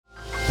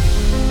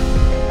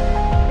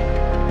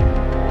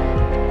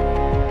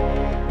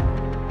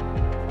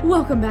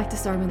Welcome back to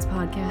Starman's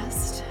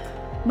podcast.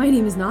 My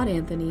name is not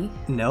Anthony.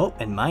 Nope,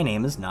 and my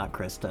name is not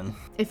Kristen.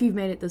 If you've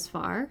made it this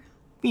far.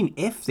 I mean,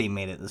 if they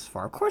made it this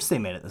far. Of course they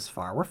made it this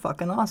far. We're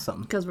fucking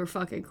awesome. Because we're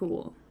fucking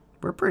cool.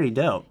 We're pretty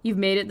dope. You've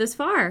made it this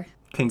far.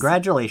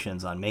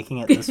 Congratulations on making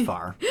it this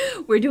far.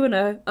 We're doing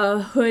a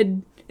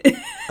hood...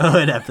 A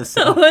hood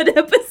episode. A hood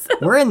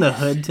episode. We're in the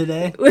hood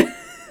today.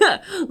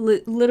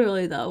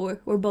 Literally, though.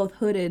 We're both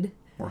hooded.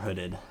 We're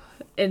hooded.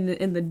 In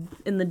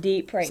the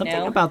deep right Something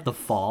now. Something about the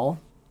fall.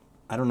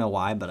 I don't know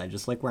why, but I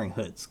just like wearing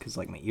hoods because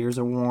like my ears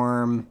are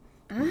warm.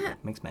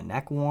 Makes my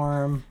neck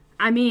warm.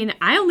 I mean,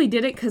 I only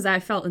did it because I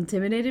felt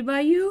intimidated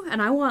by you,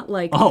 and I want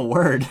like... Oh,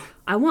 word.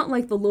 I want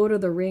like the Lord of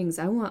the Rings.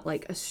 I want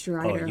like a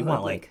Strider. Oh, you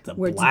want like the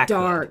where black it's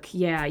dark. hood.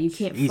 Yeah, you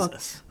can't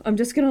Jesus. fuck... I'm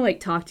just gonna like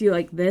talk to you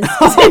like this.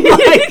 Oh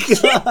my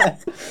god.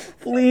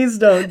 Please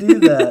don't do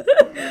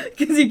that.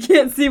 Because you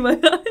can't see my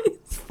eyes.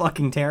 It's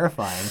fucking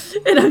terrifying.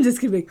 And I'm just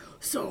gonna be like,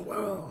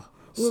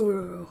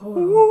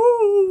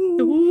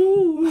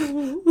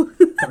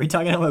 Are we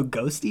talking about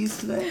ghosties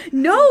today?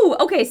 No!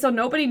 Okay, so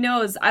nobody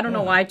knows. I don't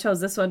know why I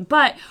chose this one,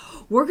 but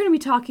we're going to be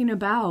talking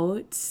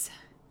about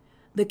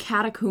the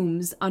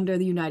catacombs under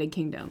the United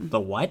Kingdom.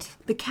 The what?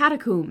 The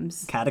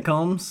catacombs.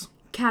 Catacombs?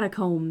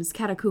 Catacombs.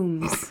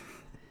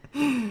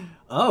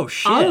 Oh,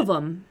 shit. All of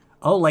them.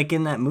 Oh, like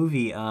in that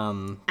movie,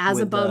 As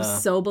Above,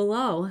 So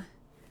Below.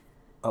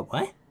 Oh,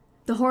 what?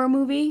 The horror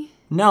movie?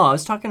 No, I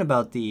was talking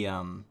about the,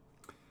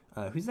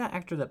 who's that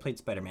actor that played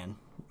Spider-Man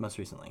most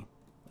recently?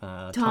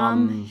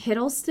 Tom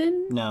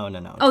Hiddleston? No.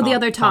 Oh, the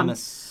other Tom.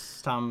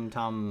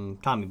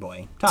 Tommy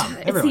Boy. Tom.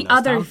 Everyone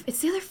knows Tom.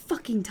 It's the other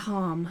fucking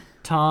Tom.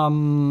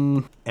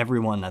 Tom.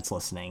 Everyone that's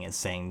listening is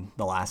saying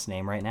the last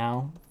name right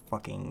now.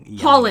 Fucking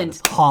Holland.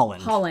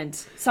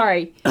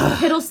 Sorry.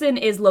 Hiddleston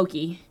is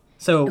Loki.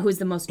 So who's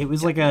the most? It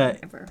was like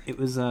It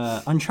was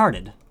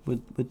Uncharted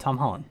with Tom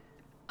Holland.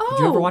 Oh,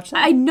 did you ever watch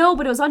that? I know,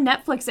 but it was on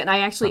Netflix, and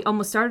I actually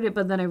almost started it,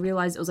 but then I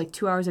realized it was like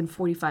 2 hours and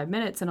 45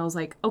 minutes, and I was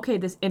like, okay,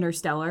 this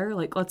Interstellar,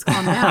 like, let's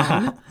calm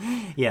down.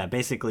 Yeah,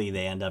 basically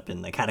they end up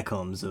in the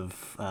catacombs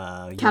of...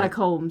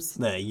 Catacombs.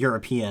 The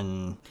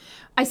European...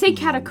 I say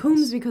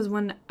catacombs because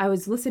when I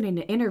was listening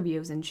to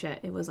interviews and shit,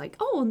 it was like,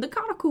 oh, the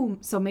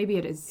catacombs. So maybe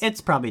it is... It's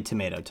probably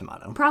tomato.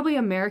 Probably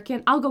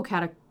American. I'll go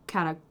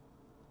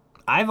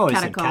I've always catacombs.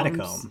 said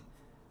catacomb.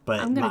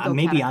 But maybe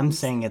catacombs. I'm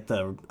saying it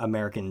the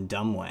American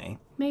dumb way.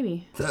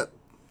 Maybe. But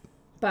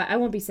I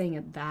won't be saying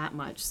it that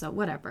much, so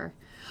whatever.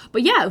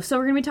 But yeah, so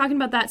we're going to be talking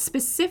about that,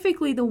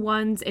 specifically the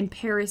ones in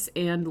Paris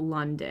and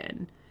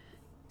London.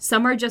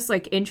 Some are just,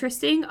 like,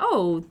 interesting.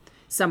 Oh,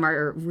 some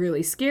are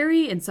really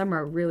scary, and some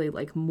are really,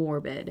 like,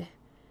 morbid.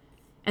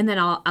 And then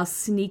I'll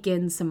sneak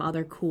in some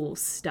other cool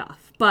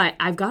stuff. But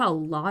I've got a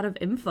lot of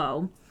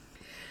info.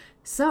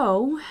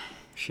 So...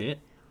 Shit.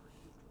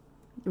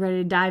 Ready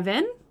to dive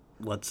in?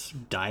 Let's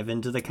dive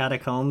into the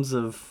catacombs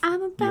of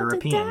I'm about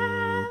European... to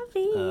dive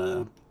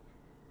in.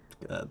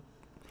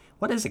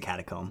 What is a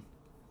catacomb?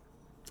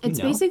 It's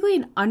basically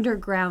an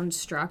underground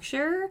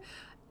structure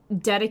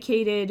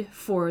dedicated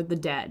for the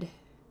dead.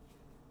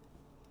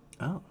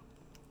 Oh.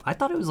 I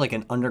thought it was like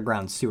an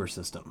underground sewer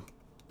system.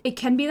 It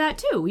can be that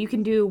too. You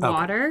can do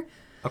water.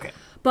 Okay.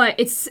 But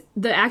it's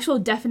the actual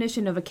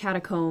definition of a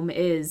catacomb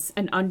is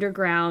an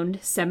underground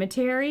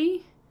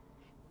cemetery,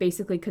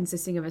 basically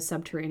consisting of a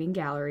subterranean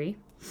gallery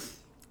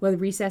with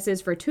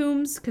recesses for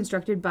tombs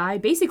constructed by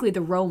basically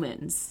the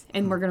Romans.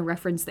 And we're going to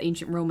reference the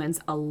ancient Romans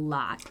a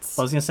lot. Well,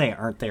 I was going to say,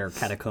 aren't there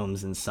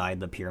catacombs inside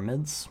the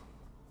pyramids?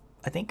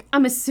 I think.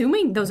 I'm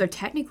assuming those are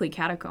technically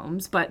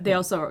catacombs, but they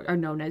also are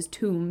known as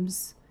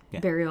tombs,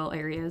 burial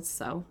areas,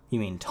 so. You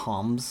mean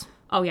tombs?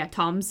 Oh, yeah,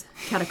 tombs.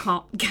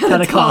 Catacombs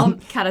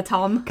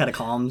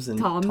and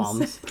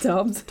tombs.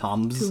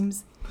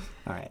 Tombs.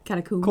 All right.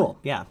 Catacomb. Cool,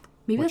 yeah.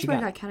 Maybe that's where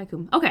I got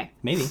catacomb. Okay.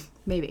 Maybe.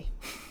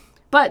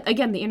 But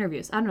again, the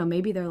interviews. I don't know.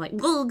 Maybe they're like.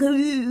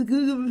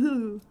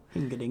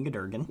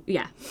 Hinga-dinga-durgan.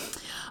 Yeah.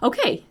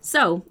 Okay.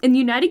 So in the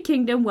United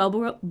Kingdom,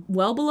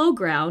 well below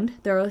ground,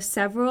 there are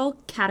several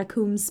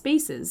catacomb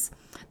spaces.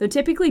 Though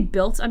typically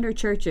built under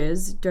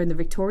churches during the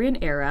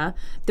Victorian era,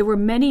 there were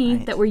many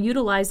that were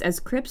utilized as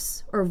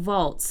crypts or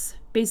vaults,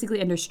 basically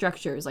under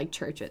structures like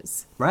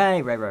churches.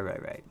 Right.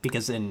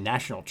 Because in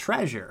National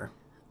Treasure,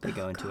 they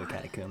go into a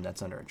catacomb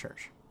that's under a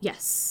church.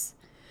 Yes.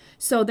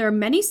 So there are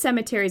many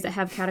cemeteries that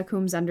have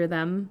catacombs under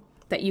them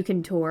that you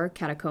can tour.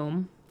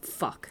 Catacomb.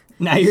 Fuck.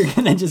 Now you're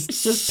going to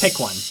just pick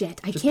one.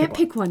 Shit, I can't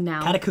pick one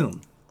now.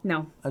 Catacomb.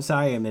 No. I'm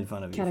sorry I made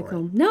fun of you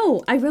Catacomb. for it.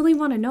 No, I really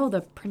want to know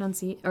the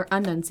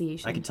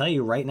enunciation. I can tell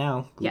you right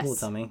now. Google will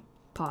tell me.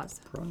 Pause.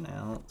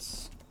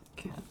 Pronounce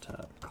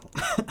catacomb.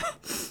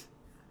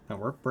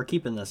 No, we're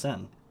keeping this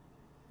in.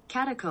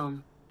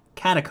 Catacomb.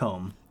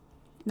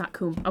 Not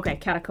coom. Okay,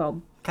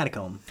 catacomb.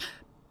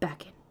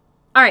 Back in.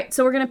 All right,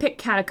 so we're going to pick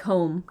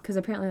catacomb because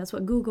apparently that's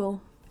what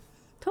Google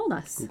told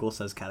us. Google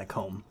says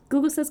catacomb.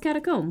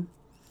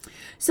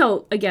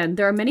 So, again,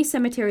 there are many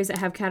cemeteries that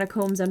have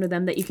catacombs under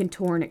them that you can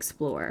tour and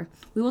explore.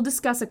 We will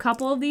discuss a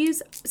couple of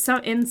these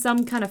in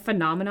some kind of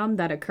phenomenon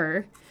that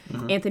occur.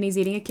 Mm-hmm. Anthony's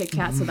eating a Kit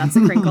Kat, so that's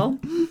a crinkle.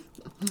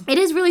 It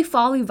is really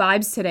fall-y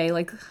vibes today.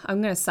 Like,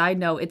 I'm going to side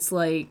note, it's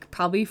like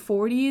probably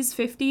 40s,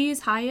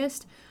 50s,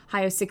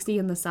 high of 60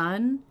 in the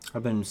sun.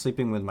 I've been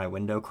sleeping with my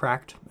window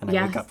cracked, and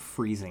I wake up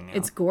freezing now.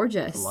 It's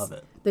gorgeous. I love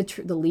it.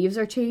 The leaves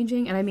are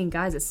changing, and I mean,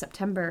 guys, it's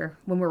September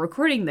when we're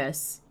recording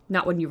this.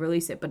 Not when you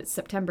release it, but it's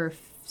September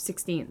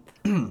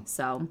 16th.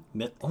 So.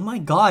 Oh my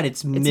God,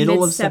 it's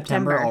middle of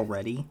September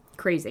already?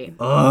 Crazy.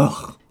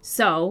 Ugh.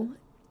 So,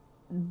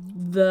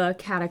 the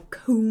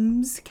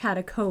catacombs,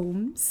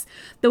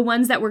 the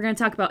ones that we're going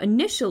to talk about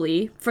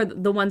initially, for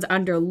the ones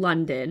under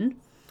London,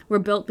 were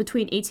built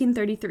between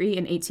 1833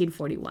 and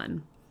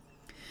 1841.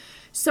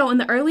 So in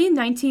the early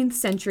 19th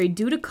century,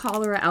 due to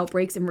cholera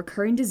outbreaks and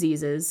recurring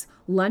diseases,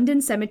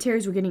 London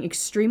cemeteries were getting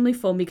extremely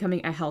full and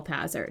becoming a health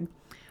hazard.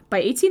 By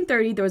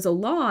 1830, there was a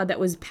law that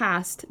was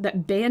passed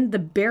that banned the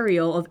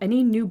burial of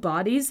any new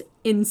bodies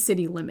in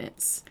city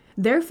limits.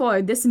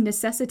 Therefore, this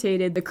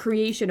necessitated the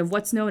creation of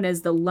what's known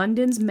as the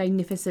London's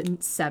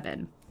Magnificent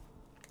Seven,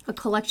 a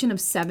collection of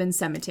 7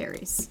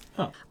 cemeteries.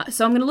 Oh.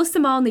 So I'm going to list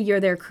them all in the year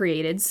they're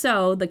created.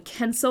 So the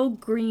Kensal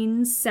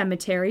Green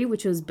Cemetery,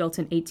 which was built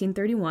in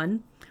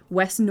 1831,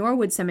 West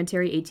Norwood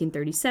Cemetery,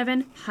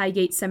 1837,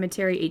 Highgate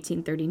Cemetery,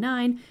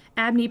 1839,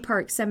 Abney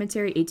Park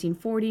Cemetery,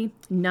 1840,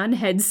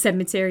 Nunhead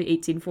Cemetery,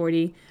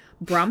 1840,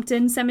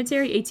 Brompton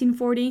Cemetery,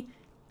 1840,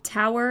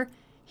 Tower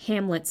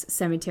Hamlets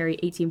Cemetery,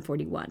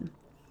 1841.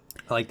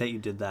 I like that you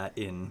did that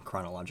in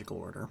chronological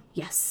order.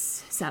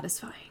 Yes,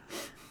 satisfying.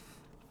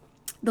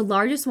 The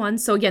largest one,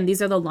 so again,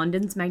 these are the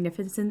London's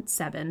Magnificent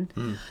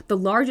Seven. The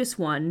largest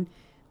ones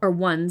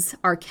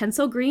are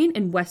Kensal Green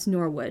and West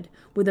Norwood,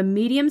 with a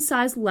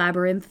medium-sized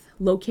labyrinth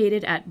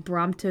located at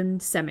Brompton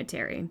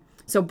Cemetery.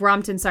 So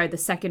Brompton, the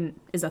second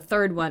is a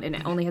third one, and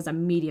it only has a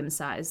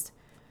medium-sized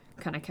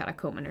kind of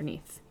catacomb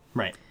underneath.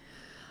 Right.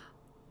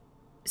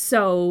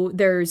 So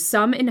there's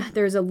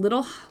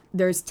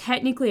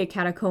technically a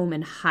catacomb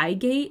in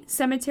Highgate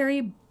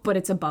Cemetery, but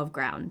it's above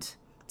ground.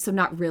 So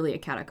not really a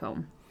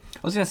catacomb. I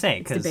was going to say,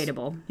 it's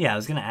debatable. Yeah, I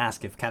was going to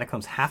ask if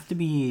catacombs have to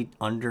be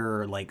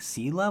under, like,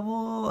 sea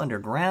level,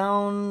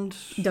 underground.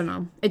 Don't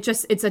know.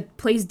 It's a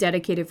place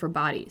dedicated for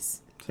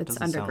bodies. So it's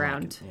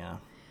underground. Yeah.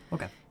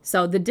 Okay.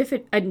 So the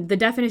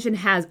definition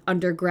has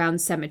underground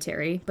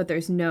cemetery, but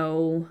there's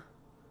no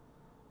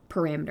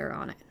parameter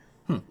on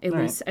it. At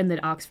least in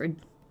the Oxford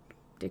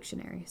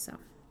Dictionary.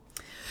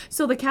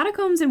 So the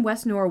catacombs in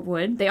West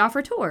Norwood, they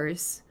offer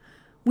tours.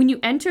 When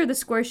you enter the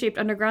square-shaped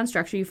underground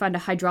structure, you find a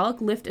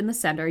hydraulic lift in the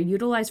center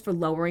utilized for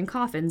lowering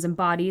coffins and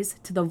bodies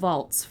to the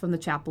vaults from the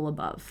chapel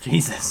above.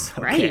 Jesus.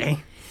 Okay. Right?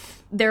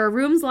 There are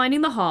rooms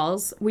lining the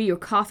halls where your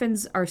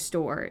coffins are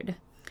stored.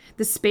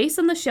 The space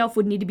on the shelf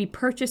would need to be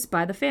purchased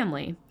by the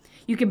family.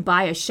 You can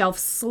buy a shelf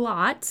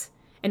slot,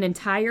 an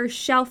entire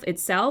shelf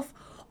itself,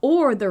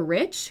 or the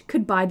rich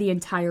could buy the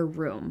entire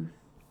room.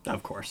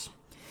 Of course.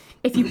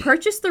 If you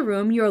purchase the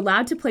room, you're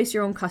allowed to place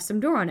your own custom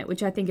door on it,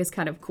 which I think is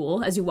kind of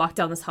cool. As you walk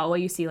down this hallway,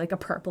 you see like a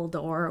purple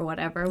door or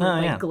whatever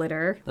with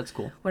glitter. That's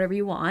cool. Whatever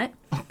you want.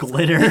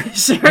 Glitter?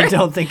 Sure. I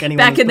don't think anyone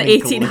Back in the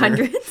 1800s.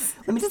 Glitter.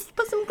 Let me just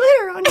put some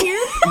glitter on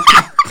here.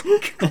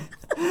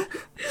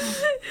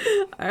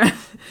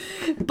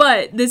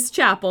 But this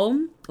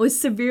chapel was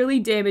severely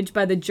damaged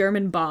by the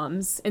German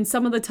bombs, and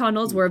some of the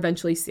tunnels were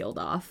eventually sealed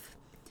off.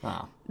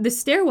 Wow. The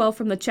stairwell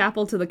from the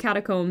chapel to the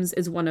catacombs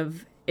is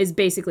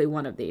basically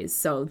one of these.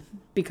 So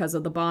because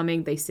of the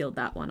bombing, they sealed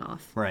that one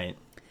off. Right.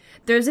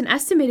 There's an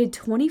estimated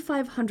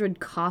 2,500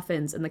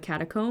 coffins in the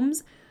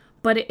catacombs,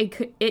 but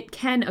it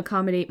can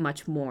accommodate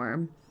much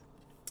more.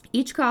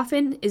 Each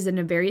coffin is in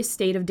a various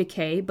state of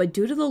decay, but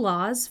due to the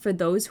laws for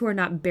those who are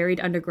not buried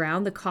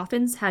underground, the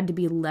coffins had to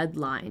be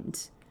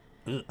lead-lined.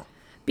 Ugh.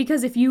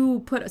 Because if you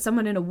put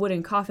someone in a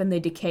wooden coffin, they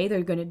decay,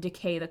 they're going to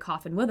decay the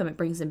coffin with them. It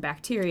brings in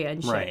bacteria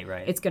and shit.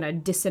 Right. It's going to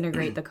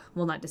disintegrate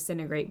not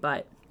disintegrate,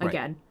 but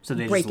again, so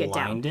they break just it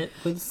down. lined it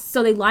with...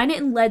 So they line it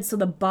in lead so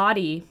the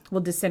body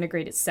will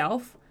disintegrate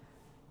itself,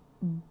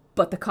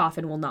 but the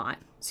coffin will not.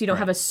 So you don't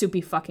have a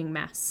soupy fucking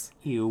mess.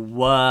 Ew.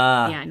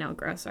 Yeah, I know,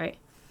 gross, right?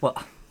 Well,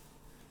 I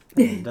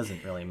mean, it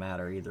doesn't really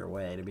matter either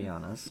way, to be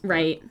honest.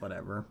 Right.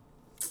 Whatever.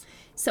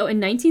 So in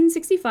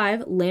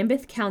 1965,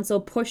 Lambeth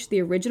Council pushed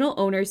the original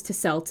owners to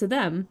sell to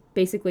them,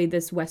 basically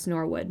this West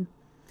Norwood.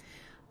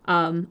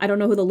 I don't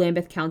know who the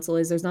Lambeth Council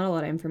is. There's not a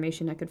lot of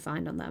information I could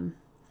find on them.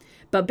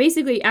 But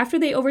basically, after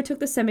they overtook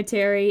the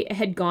cemetery, it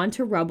had gone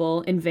to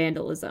rubble and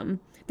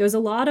vandalism. There was a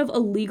lot of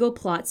illegal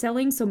plot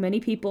selling, so many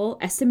people,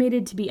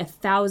 estimated to be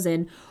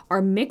 1,000,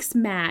 are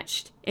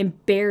mixed-matched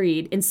and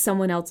buried in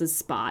someone else's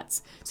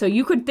spots. So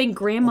you could think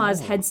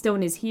Grandma's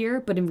headstone is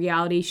here, but in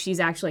reality,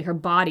 her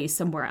body's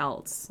somewhere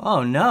else.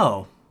 Oh,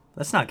 no.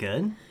 That's not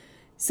good.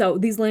 So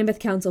these Lambeth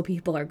Council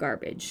people are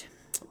garbage.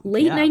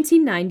 Late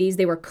 1990s,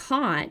 they were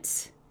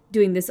caught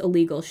doing this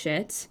illegal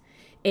shit,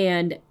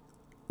 and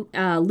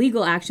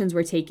legal actions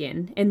were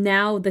taken. And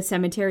now the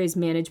cemetery is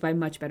managed by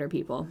much better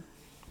people.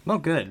 Oh,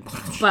 good.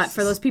 But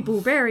for those people who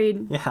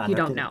buried, you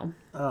don't know.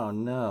 Oh,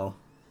 no.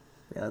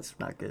 Yeah, that's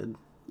not good.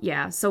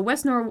 Yeah, so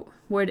West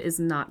Norwood is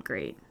not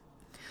great.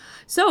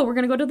 So we're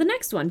going to go to the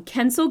next one,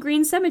 Kensal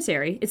Green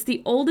Cemetery. It's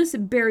the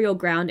oldest burial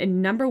ground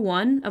and number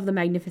 1 of the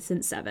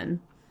Magnificent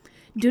Seven.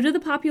 Due to the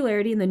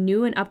popularity and the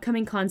new and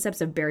upcoming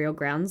concepts of burial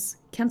grounds,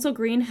 Kensal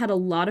Green had a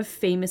lot of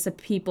famous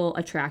people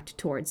attract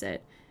towards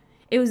it.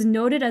 It was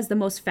noted as the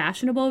most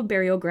fashionable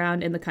burial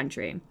ground in the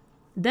country.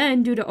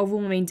 Then, due to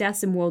overwhelming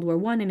deaths in World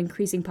War I and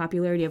increasing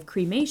popularity of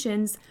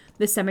cremations,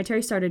 the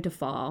cemetery started to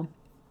fall.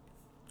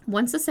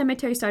 Once the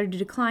cemetery started to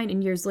decline,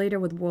 and years later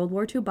with World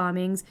War II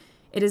bombings,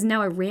 it is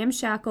now a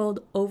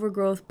ramshackled,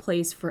 overgrowth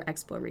place for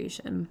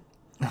exploration.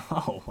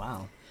 Oh,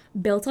 wow.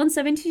 Built on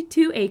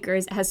 72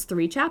 acres, it has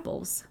 3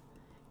 chapels.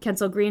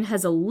 Kensal Green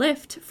has a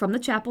lift from the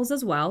chapels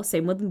as well,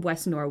 same with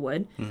West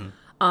Norwood.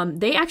 Mm-hmm.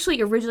 They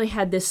actually originally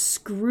had this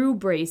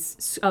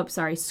screw-based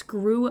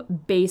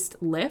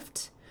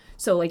lift.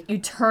 So, like, you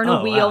turn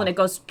a wheel and it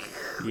goes,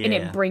 and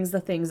it brings the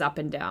things up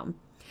and down.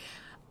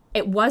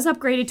 It was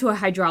upgraded to a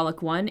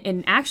hydraulic one,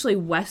 and actually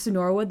West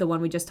Norwood, the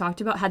one we just talked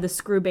about, had the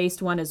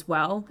screw-based one as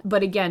well.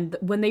 But again,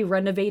 when they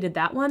renovated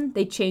that one,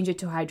 they changed it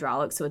to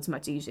hydraulic, so it's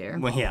much easier.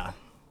 Well, yeah.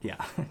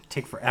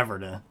 Take forever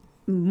to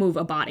move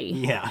a body.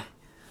 Yeah.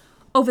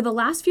 Over the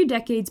last few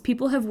decades,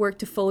 people have worked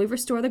to fully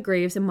restore the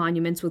graves and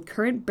monuments with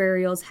current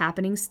burials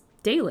happening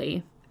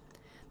daily.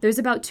 There's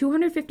about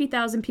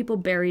 250,000 people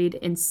buried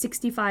in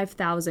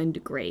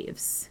 65,000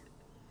 graves.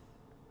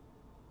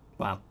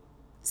 Wow.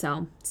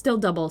 So, still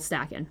double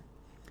stacking.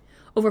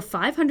 Over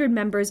 500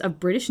 members of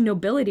British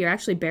nobility are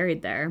actually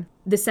buried there.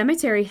 The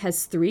cemetery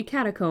has 3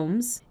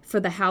 catacombs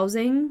for the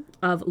housing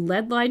of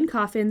lead-lined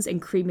coffins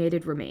and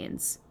cremated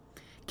remains.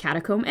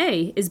 Catacomb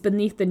A is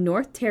beneath the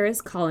North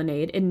Terrace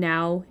colonnade, and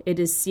now it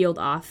is sealed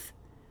off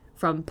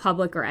from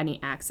public or any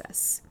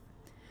access.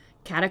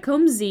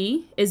 Catacomb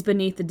Z is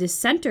beneath the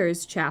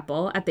Dissenters'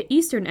 Chapel at the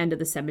eastern end of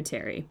the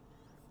cemetery.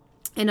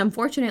 And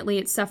unfortunately,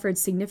 it suffered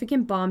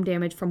significant bomb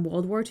damage from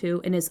World War II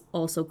and is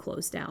also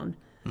closed down.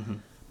 Mm-hmm.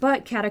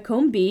 But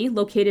Catacomb B,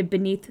 located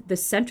beneath the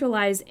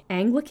centralized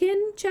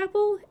Anglican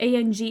Chapel,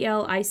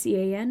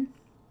 Anglican?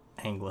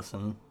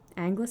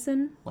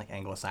 Anglican? Like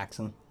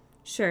Anglo-Saxon?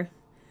 Sure.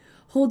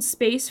 Holds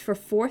space for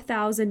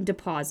 4,000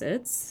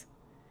 deposits,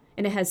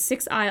 and it has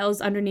 6 aisles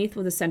underneath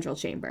with a central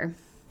chamber.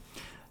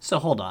 So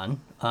hold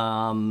on.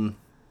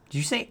 Did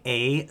you say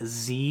A,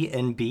 Z,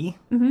 and B?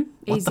 Mm-hmm.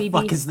 What the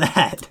fuck is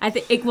that? I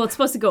think it's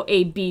supposed to go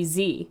A, B,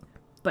 Z,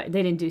 but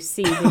they didn't do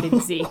C. They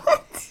did Z.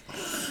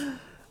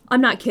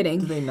 I'm not kidding.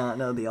 Do they not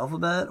know the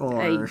alphabet,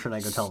 or should I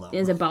go tell them?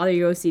 Does it bother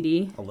your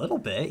OCD? A little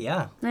bit,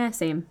 yeah.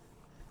 Same.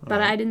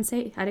 But I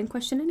didn't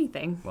question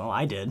anything. Well,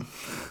 I did.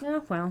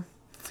 Oh, well.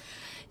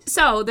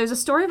 So, there's a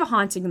story of a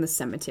haunting in the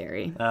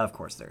cemetery. Of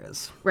course there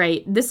is.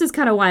 Right. This is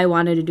kind of why I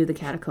wanted to do the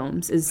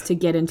catacombs, is to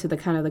get into the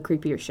kind of the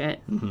creepier shit.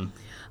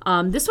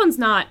 Mm-hmm. This one's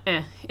not,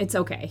 it's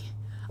okay.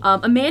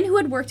 A man who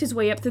had worked his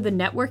way up through the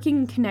networking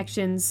and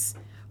connections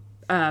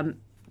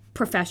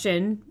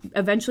profession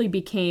eventually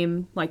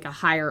became like a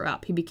higher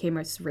up. He became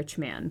a rich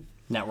man.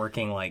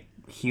 Networking, like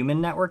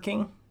human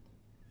networking?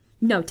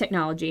 No,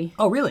 technology.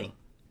 Oh, really?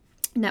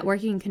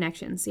 Networking and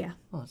connections, yeah.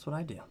 Well, that's what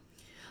I do.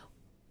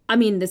 I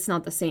mean, it's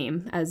not the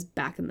same as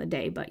back in the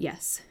day, but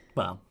yes.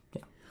 Well,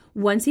 yeah.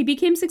 Once he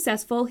became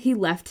successful, he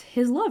left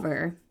his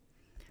lover.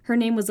 Her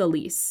name was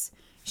Elise.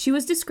 She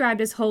was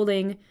described as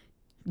holding,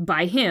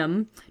 by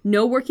him,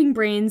 no working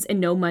brains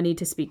and no money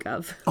to speak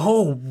of.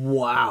 Oh,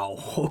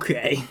 wow.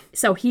 Okay.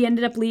 So he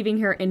ended up leaving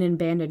her and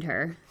abandoned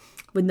her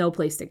with no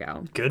place to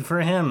go. Good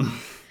for him.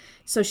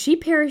 So she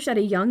perished at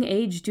a young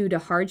age due to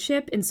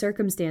hardship and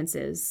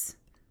circumstances.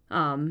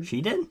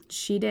 She did?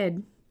 She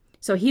did.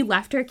 So he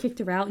left her, kicked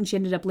her out, and she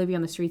ended up living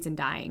on the streets and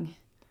dying.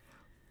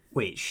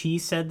 Wait, she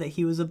said that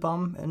he was a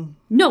bum? And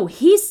no,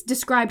 he's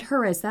described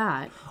her as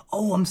that.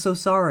 Oh, I'm so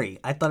sorry.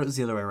 I thought it was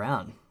the other way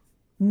around.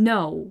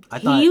 No,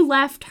 he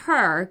left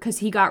her because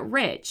he got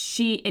rich.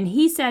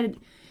 He said...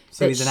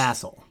 So he's an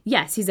asshole.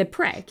 Yes, he's a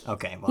prick.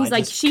 Okay. Well, he's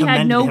like, she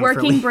had no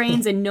working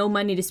brains and no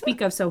money to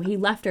speak of, so he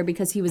left her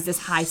because he was this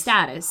high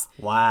status.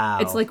 Wow.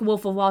 It's like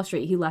Wolf of Wall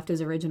Street. He left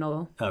his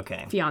original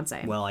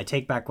fiance. Well, I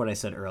take back what I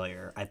said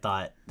earlier. I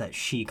thought that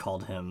she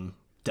called him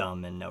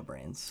dumb and no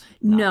brains.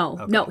 No,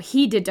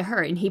 he did to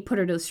her, and he put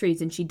her to the streets,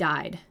 and she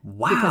died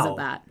because of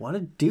that. What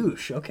a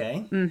douche.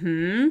 Okay.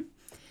 Mm-hmm.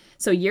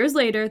 So years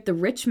later, the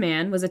rich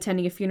man was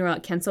attending a funeral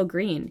at Kensal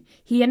Green.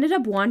 He ended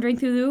up wandering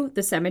through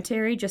the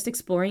cemetery, just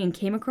exploring, and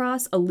came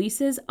across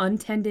Elise's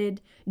untended,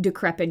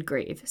 decrepit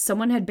grave.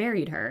 Someone had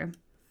buried her.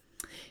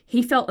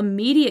 He felt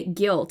immediate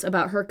guilt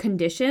about her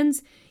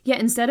conditions, yet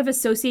instead of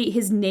associate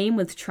his name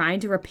with trying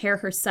to repair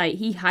her sight,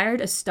 he hired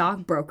a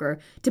stockbroker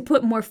to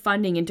put more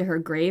funding into her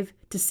grave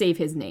to save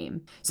his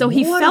name. So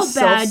he felt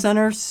bad.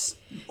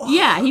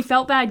 Yeah, he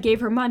felt bad,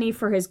 gave her money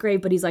for his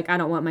grave, but he's like, I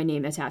don't want my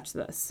name attached to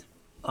this.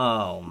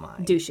 Oh my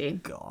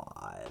douchey.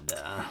 God.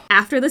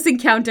 After this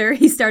encounter,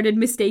 he started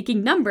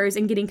mistaking numbers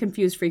and getting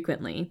confused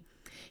frequently.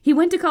 He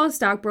went to call a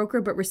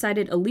stockbroker but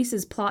recited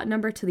Elise's plot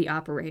number to the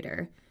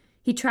operator.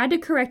 He tried to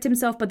correct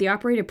himself, but the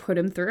operator put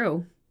him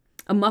through.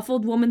 A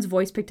muffled woman's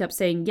voice picked up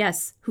saying,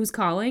 "Yes, who's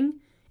calling?"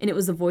 And it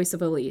was the voice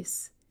of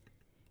Elise.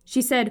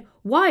 She said,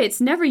 "Why,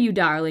 it's never you,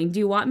 darling. Do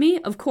you want me?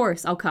 Of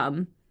course, I'll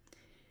come."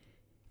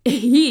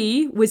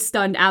 He was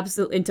stunned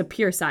absolutely into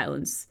pure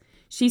silence.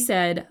 She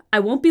said, "I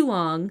won't be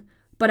long,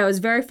 but I was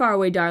very far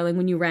away, darling,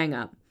 when you rang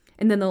up."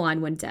 And then the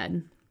line went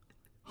dead.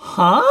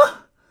 Huh?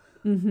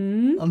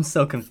 Mm-hmm. I'm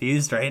so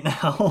confused right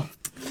now.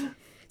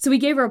 So we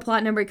gave her a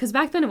plot number, because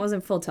back then it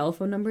wasn't full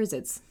telephone numbers.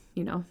 It's,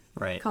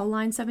 Right. call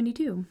line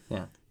 72.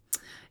 Yeah.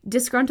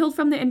 Disgruntled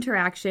from the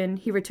interaction,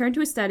 he returned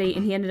to his study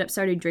and he ended up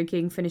started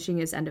drinking, finishing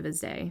the end of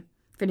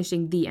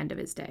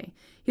his day.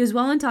 He was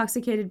well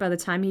intoxicated by the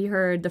time he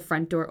heard the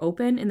front door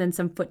open and then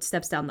some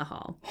footsteps down the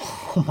hall.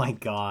 Oh my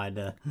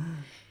God.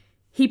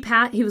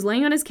 He was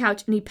laying on his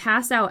couch and he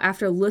passed out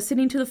after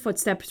listening to the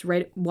footsteps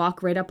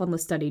walk right up on the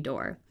study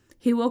door.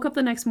 He woke up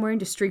the next morning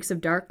to streaks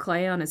of dark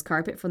clay on his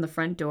carpet from the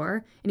front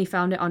door, and he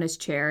found it on his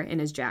chair in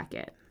his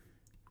jacket.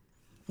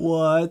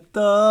 What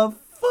the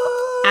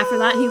fuck? After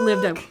that, he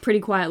lived a pretty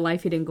quiet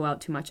life. He didn't go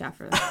out too much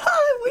after that.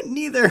 I wouldn't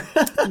either.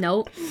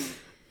 Nope.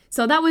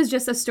 So that was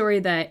just a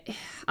story that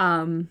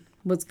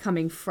was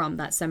coming from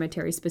that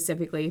cemetery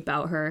specifically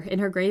about her,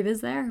 and her grave is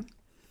there.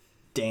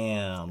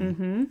 Damn.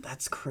 Mm-hmm.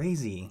 That's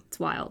crazy. It's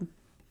wild.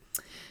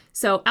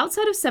 So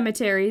outside of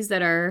cemeteries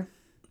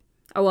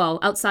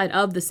outside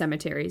of the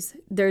cemeteries,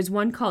 there's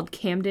one called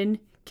Camden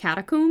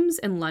Catacombs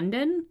in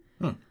London.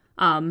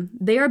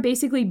 They are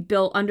basically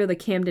built under the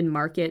Camden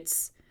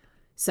markets.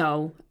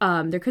 So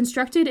they're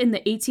constructed in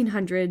the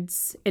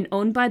 1800s and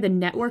owned by the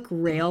Network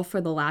Rail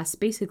for the last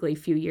basically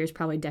few years,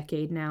 probably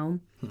decade now.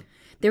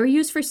 They were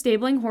used for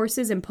stabling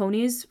horses and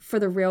ponies for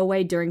the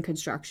railway during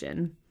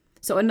construction.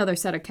 So another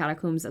set of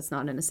catacombs that's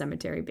not in a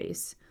cemetery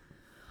base.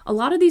 A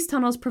lot of these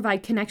tunnels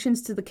provide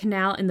connections to the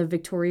canal and the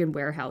Victorian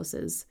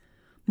warehouses.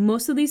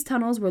 Most of these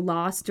tunnels were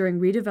lost during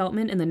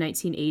redevelopment in the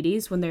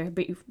 1980s when they're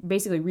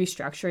basically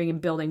restructuring and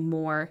building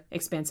more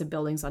expansive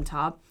buildings on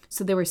top.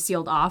 So they were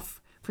sealed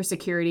off for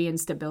security and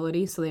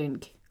stability so they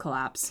didn't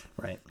collapse.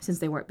 Right. Since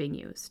they weren't being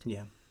used.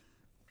 Yeah.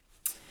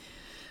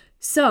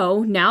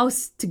 So now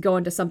to go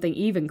into something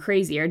even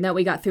crazier, now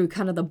we got through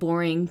kind of the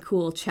boring,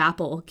 cool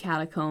chapel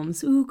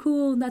catacombs. Ooh,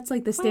 cool. That's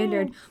like the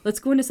standard. Oh. Let's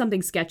go into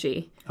something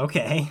sketchy.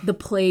 Okay. The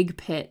plague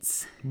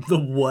pits. The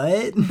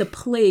what? The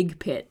plague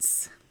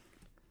pits.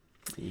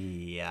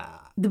 Yeah.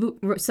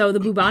 So the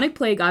bubonic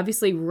plague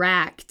obviously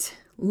racked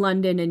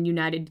London and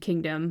United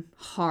Kingdom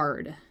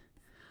hard.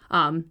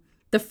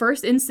 The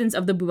first instance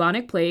of the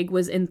bubonic plague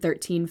was in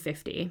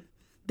 1350.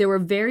 There were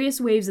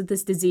various waves of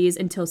this disease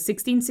until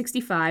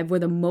 1665, where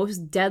the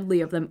most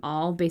deadly of them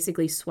all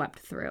basically swept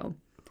through.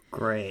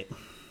 Great.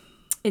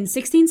 In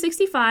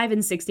 1665 and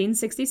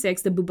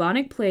 1666, the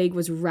bubonic plague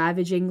was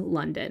ravaging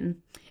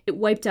London. It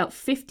wiped out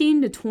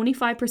 15 to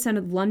 25%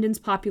 of London's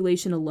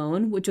population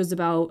alone, which was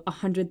about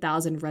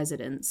 100,000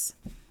 residents.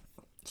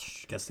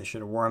 Guess they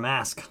should have wore a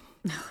mask.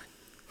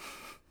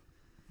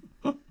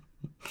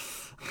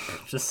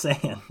 Just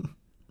saying.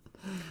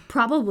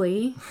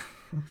 Probably.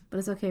 But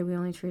it's okay. We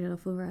only treated a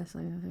flu virus.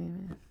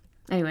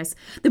 Anyways,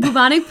 the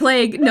bubonic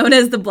plague, known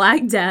as the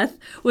Black Death,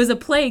 was a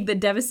plague that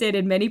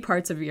devastated many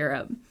parts of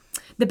Europe.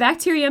 The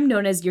bacterium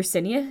known as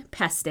Yersinia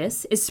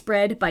pestis is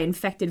spread by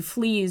infected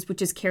fleas,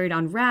 which is carried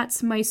on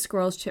rats, mice,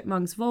 squirrels,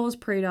 chipmunks, voles,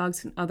 prairie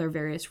dogs, and other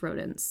various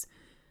rodents.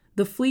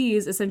 The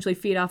fleas essentially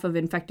feed off of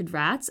infected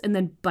rats and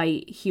then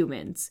bite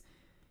humans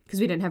because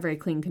we didn't have very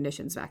clean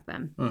conditions back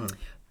then. Mm-hmm.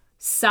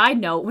 Side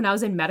note, when I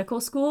was in medical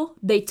school,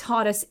 they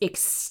taught us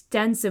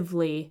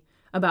extensively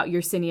about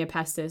Yersinia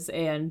pestis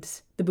and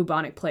the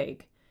bubonic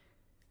plague.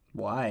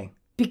 Why?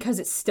 Because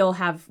we still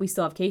have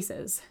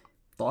cases.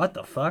 What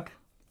the fuck?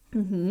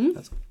 Mm-hmm.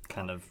 That's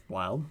kind of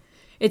wild.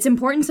 It's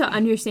important to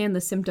understand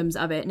the symptoms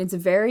of it, and it's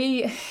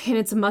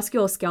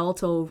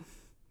musculoskeletal.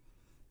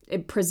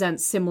 It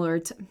presents similar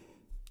to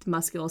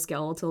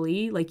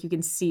musculoskeletally, like you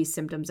can see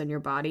symptoms in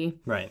your body,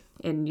 right,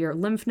 in your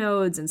lymph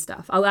nodes and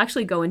stuff. I'll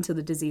actually go into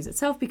the disease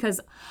itself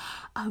because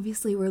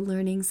obviously we're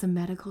learning some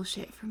medical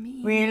shit from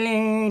me. We're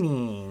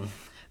learning.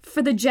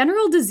 For the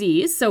general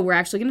disease, so we're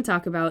actually going to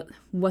talk about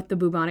what the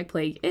bubonic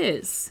plague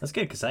is. That's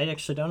good, because I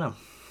actually don't know.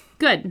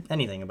 Good.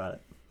 Anything about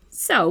it.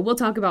 So we'll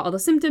talk about all the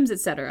symptoms,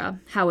 etc.,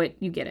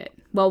 you get it.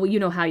 Well, you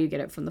know how you get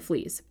it from the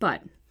fleas,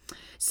 but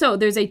so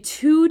there's a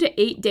 2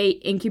 to 8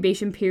 day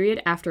incubation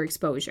period after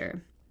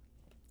exposure.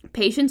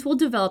 Patients will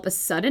develop a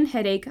sudden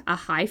headache, a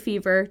high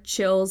fever,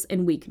 chills,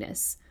 and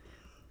weakness.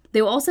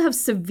 They will also have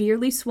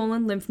severely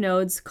swollen lymph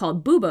nodes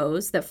called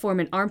buboes that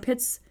form in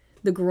armpits,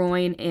 the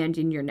groin, and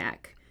in your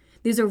neck.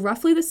 These are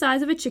roughly the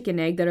size of a chicken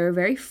egg that are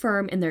very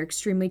firm and they're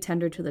extremely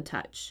tender to the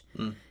touch.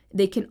 Mm.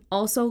 They can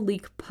also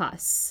leak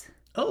pus.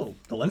 Oh,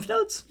 the lymph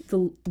nodes?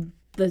 The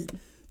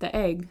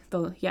egg.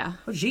 Yeah.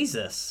 Oh,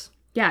 Jesus.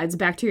 Yeah, it's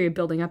bacteria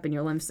building up in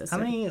your lymph system.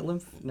 How many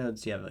lymph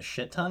nodes do you have? A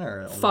shit ton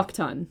or? Fuck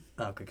ton.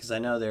 Oh, okay, because I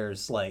know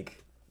there's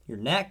like your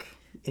neck,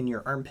 in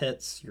your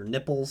armpits, your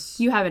nipples.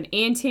 You have an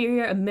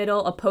anterior, a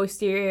middle, a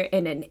posterior,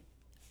 and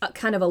a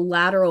kind of a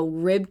lateral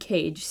rib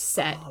cage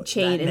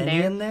chain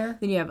in there.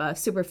 Then you have a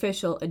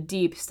superficial, a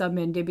deep,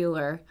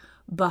 submandibular,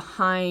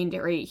 behind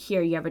right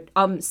here. You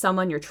have some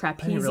on your I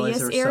didn't realize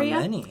there trapezius were area.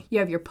 so many. You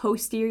have your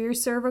posterior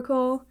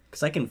cervical.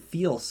 Because I can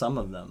feel some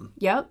of them.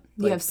 Yep.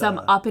 You Like have some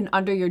up and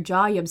under your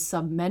jaw. You have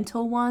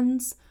submental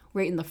ones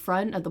right in the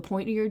front at the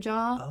point of your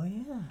jaw. Oh,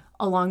 yeah.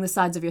 Along the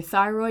sides of your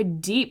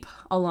thyroid, deep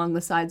along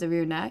the sides of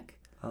your neck.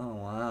 Oh,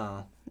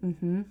 wow.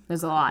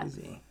 There's a lot.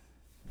 Easy.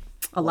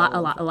 A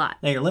lot.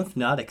 Now, your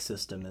lymphatic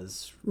system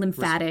is...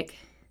 Lymphatic.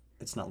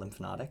 It's not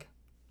lymphatic.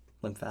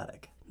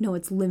 Lymphatic. No,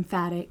 it's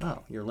lymphatic.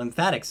 Oh, your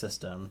lymphatic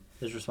system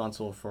is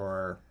responsible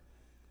for,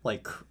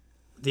 like,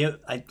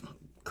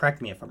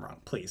 correct me if I'm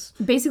wrong, please.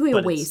 Basically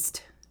But a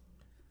waste.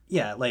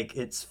 Yeah, like,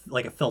 it's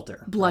like a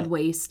filter. Blood right?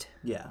 waste.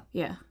 Yeah.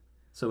 Yeah.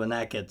 So when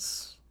that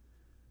gets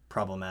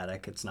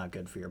problematic, it's not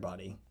good for your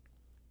body.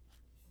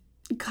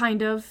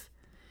 Kind of.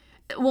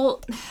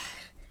 Well,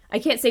 I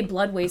can't say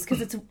blood waste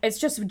because it's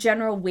just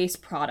general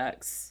waste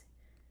products.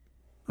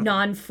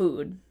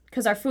 Non-food.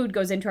 Because our food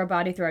goes into our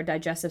body through our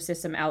digestive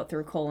system, out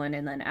through colon,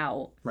 and then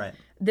out. Right.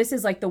 This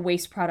is like the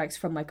waste products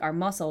from like our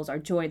muscles, our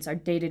joints, our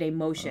day-to-day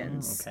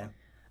motions. Okay.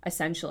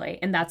 Essentially.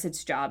 And that's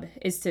its job,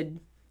 is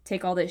to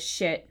take all this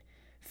shit,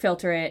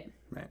 filter it,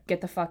 Right.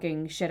 get the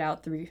fucking shit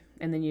out through,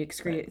 and then you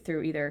excrete it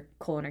through either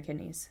colon or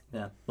kidneys.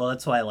 Yeah. Well,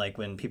 that's why, like,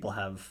 when people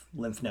have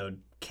lymph node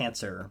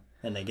cancer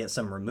and they get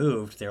some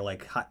removed, they're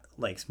like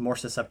more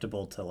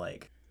susceptible to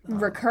like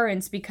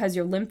recurrence, because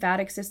your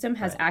lymphatic system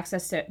has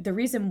access to the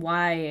reason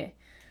why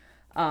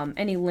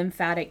any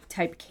lymphatic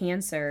type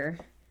cancer,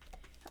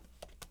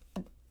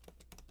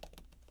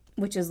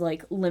 which is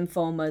like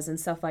lymphomas and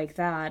stuff like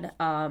that,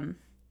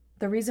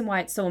 the reason why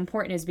it's so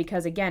important is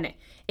because, again,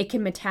 it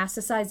can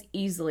metastasize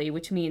easily,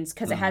 which means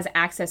because it has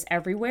access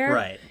everywhere.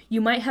 Right. You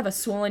might have a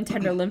swollen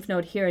tender lymph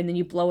node here, and then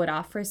you blow it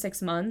off for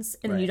 6 months,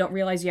 and then you don't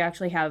realize you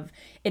actually have,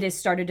 it has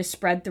started to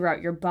spread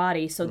throughout your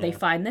body. So they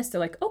find this. They're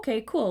like,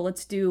 okay, cool.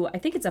 Let's do, I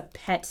think it's a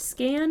PET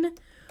scan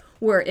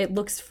where it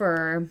looks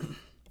for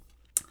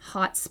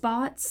hot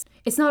spots.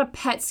 It's not a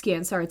PET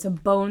scan, sorry, it's a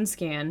bone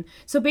scan.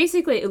 So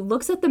basically, it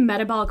looks at the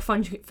metabolic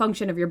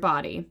function of your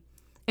body.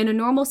 In a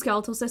normal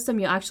skeletal system,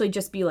 you'll actually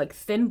just be like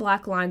thin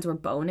black lines where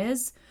bone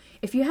is.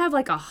 If you have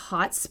like a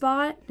hot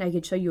spot, I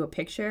could show you a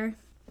picture.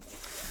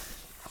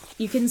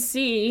 You can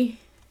see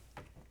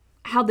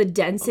how the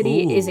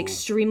density is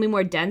extremely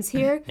more dense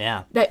here.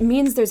 Yeah. That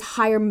means there's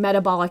higher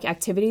metabolic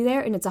activity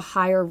there, and it's a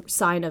higher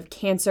sign of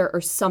cancer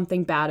or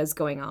something bad is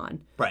going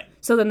on. Right.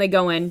 So then they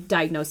go in,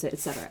 diagnose it,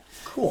 etc.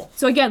 Cool.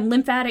 So again,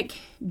 lymphatic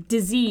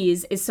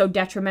disease is so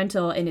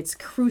detrimental, and it's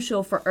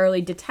crucial for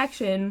early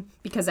detection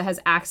because it has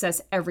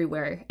access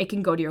everywhere. It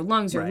can go to your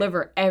lungs, your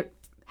liver,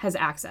 has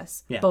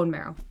access, bone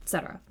marrow,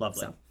 etc.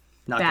 Lovely. So,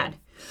 Not bad. Good.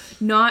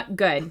 Not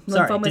good.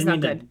 Sorry, Lymphoma's didn't not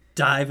mean good. to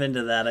dive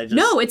into that. I just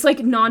No, it's like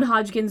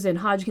non-Hodgkin's and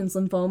Hodgkin's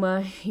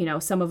lymphoma. You know,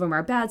 some of them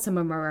are bad, some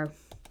of them are...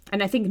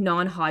 And I think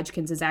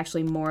non-Hodgkin's is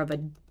actually more of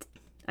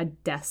a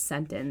death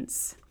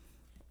sentence.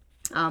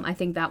 I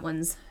think that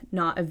one's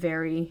not a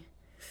very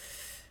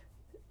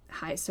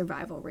high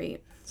survival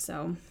rate.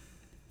 So,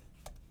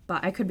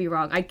 but I could be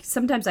wrong.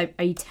 Sometimes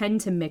I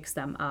tend to mix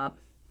them up.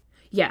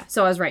 Yeah,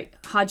 so I was right.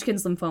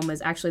 Hodgkin's lymphoma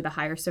is actually the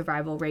higher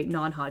survival rate.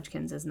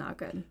 Non-Hodgkin's is not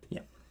good. Yeah.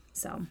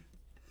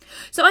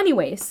 So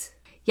anyways,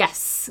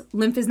 yes,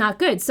 lymph is not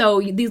good.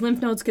 So these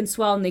lymph nodes can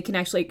swell, and they can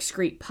actually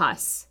excrete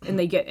pus, and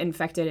they get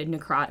infected and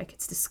necrotic.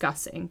 It's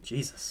disgusting.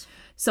 Jesus.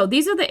 So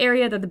these are the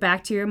area that the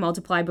bacteria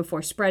multiply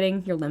before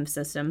spreading your lymph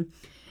system.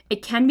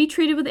 It can be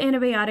treated with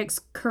antibiotics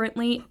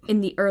currently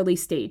in the early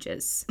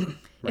stages.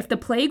 If the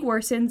plague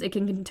worsens, it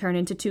can turn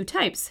into two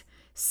types.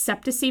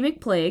 Septicemic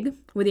plague,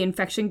 where the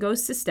infection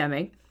goes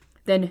systemic,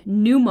 then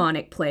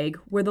pneumonic plague,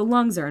 where the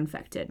lungs are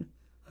infected.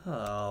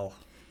 Oh.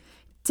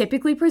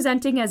 Typically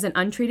presenting as an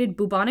untreated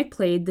bubonic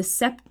plague, the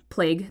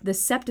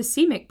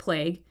septicemic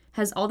plague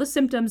has all the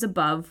symptoms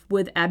above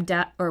with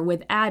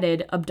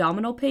added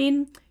abdominal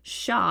pain,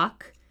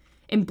 shock,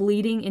 and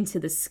bleeding into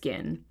the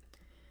skin.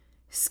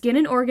 Skin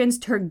and organs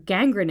turn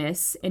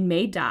gangrenous and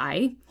may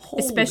die,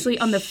 especially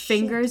on the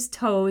fingers,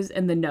 toes,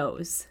 and the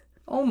nose.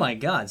 Oh my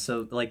god.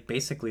 So like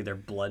basically their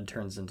blood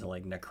turns into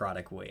like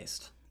necrotic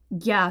waste.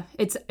 Yeah,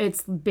 it's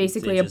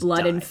basically a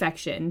blood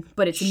infection,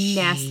 but it's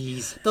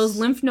nasty. Those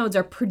lymph nodes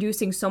are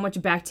producing so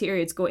much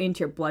bacteria, it's going into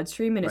your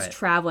bloodstream, and it's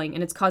traveling,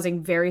 and it's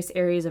causing various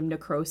areas of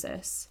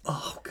necrosis.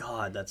 Oh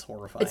god, that's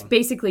horrifying. It's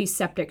basically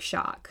septic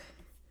shock,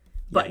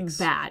 but Yikes.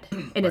 bad,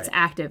 and it's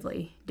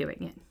actively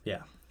doing it.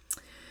 Yeah.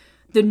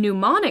 The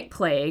pneumonic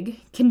plague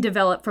can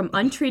develop from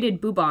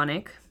untreated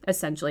bubonic,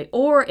 essentially,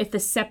 or if the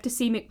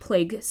septicemic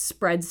plague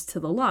spreads to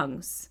the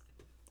lungs.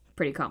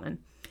 Pretty common.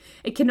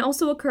 It can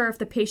also occur if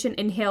the patient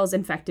inhales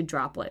infected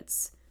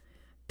droplets.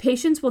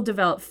 Patients will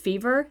develop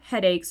fever,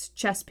 headaches,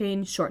 chest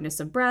pain, shortness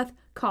of breath,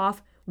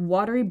 cough,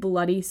 watery,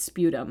 bloody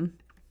sputum.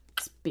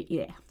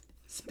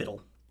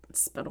 Spittle.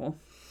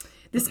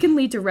 This can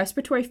lead to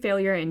respiratory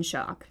failure and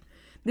shock.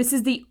 This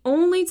is the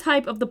only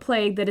type of the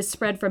plague that is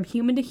spread from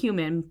human to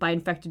human by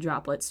infected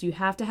droplets. You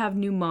have to have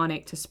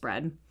pneumonic to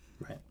spread.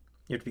 Right.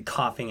 You have to be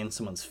coughing in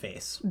someone's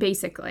face.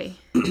 Basically.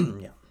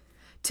 Yeah.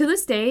 To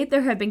this day,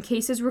 there have been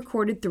cases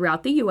recorded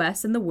throughout the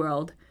U.S. and the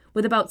world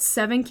with about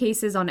 7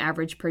 cases on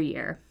average per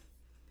year.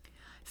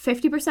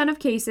 50% of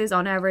cases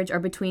on average are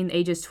between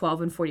ages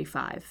 12 and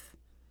 45.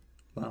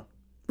 Wow.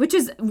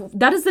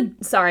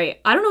 Sorry,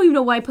 I don't even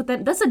know why I put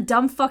that. That's a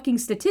dumb fucking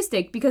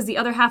statistic because the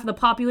other half of the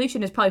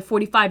population is probably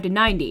 45 to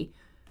 90.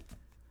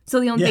 So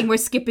the only thing we're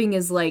skipping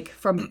is like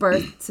from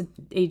birth to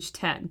age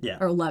 10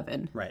 or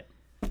 11. Right.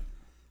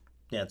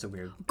 Yeah, it's a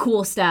weird.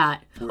 Cool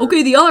stat.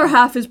 Okay, the other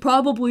half is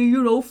probably,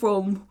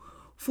 from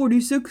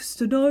 46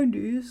 to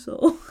 90,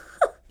 so.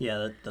 Yeah,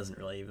 that doesn't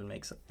really even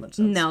make much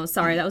sense. No,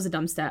 sorry, that was a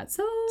dumb stat.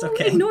 So it's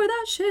okay. Ignore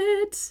that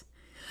shit.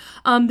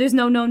 There's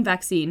no known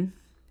vaccine.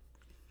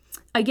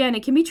 Again,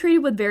 it can be treated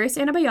with various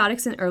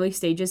antibiotics in early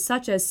stages,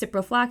 such as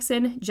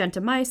ciprofloxacin,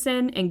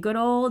 gentamicin, and good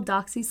old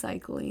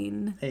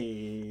doxycycline.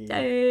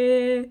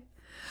 Hey.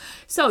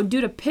 So,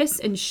 due to piss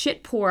and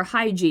shit poor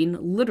hygiene,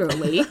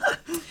 literally,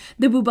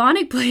 the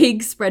bubonic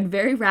plague spread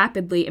very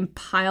rapidly and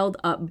piled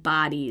up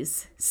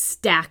bodies.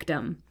 Stacked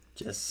them.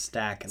 Just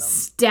stacking them.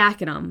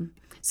 Stacking them.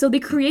 So they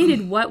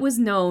created what was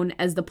known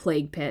as the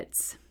plague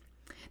pits.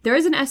 There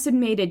is an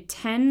estimated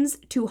tens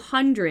to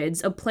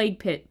hundreds of plague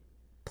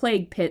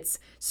pits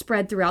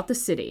spread throughout the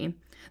city,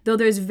 though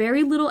there's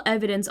very little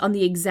evidence on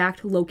the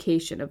exact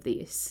location of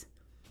these.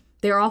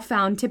 They're all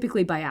found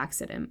typically by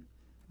accident.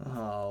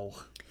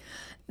 Oh.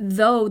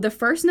 Though the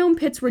first known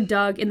pits were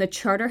dug in the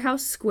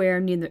Charterhouse Square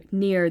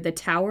near the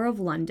Tower of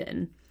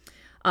London.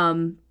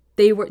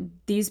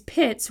 These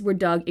pits were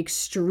dug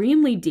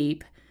extremely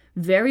deep,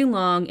 very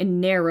long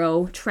and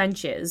narrow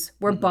trenches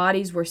where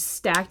bodies were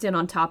stacked in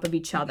on top of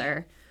each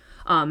other.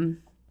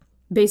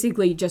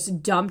 Basically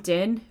just dumped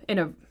in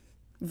a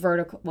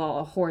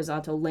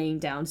horizontal laying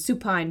down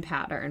supine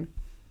pattern.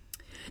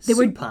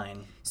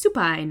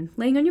 Supine,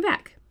 laying on your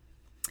back.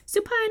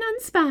 Supine on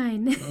the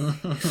spine.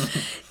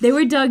 They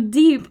were dug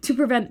deep to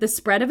prevent the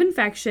spread of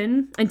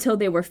infection until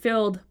they were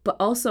filled, but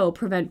also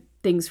prevent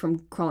things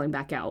from crawling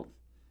back out,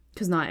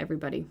 because not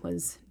everybody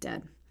was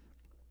dead.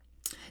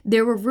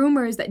 There were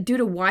rumors that due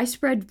to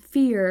widespread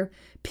fear,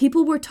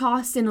 people were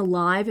tossed in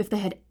alive if they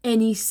had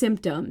any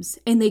symptoms,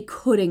 and they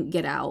couldn't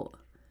get out.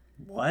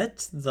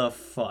 What the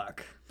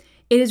fuck?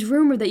 It is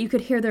rumored that you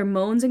could hear their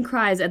moans and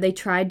cries as they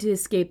tried to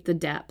escape the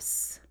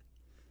depths.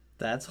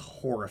 That's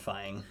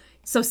horrifying.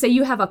 So say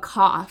you have a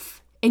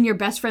cough, and your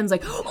best friend's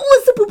like, oh,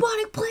 it's the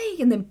bubonic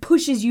plague, and then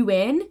pushes you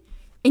in,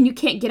 and you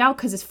can't get out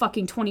because it's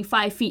fucking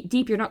 25 feet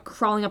deep. You're not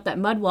crawling up that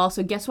mud wall,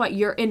 so guess what?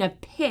 You're in a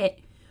pit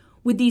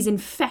with these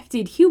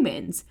infected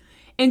humans.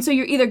 And so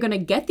you're either going to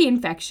get the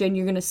infection,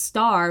 you're going to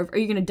starve, or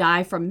you're going to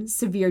die from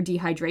severe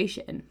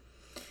dehydration.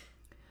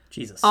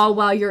 Jesus. All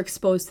while you're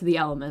exposed to the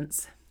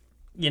elements.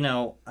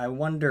 I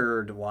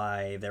wondered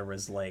why there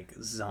was,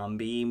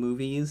 zombie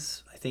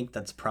movies. I think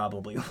that's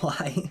probably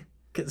why.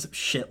 Because of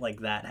shit like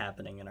that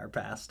happening in our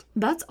past.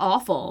 That's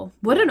awful.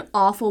 What an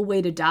awful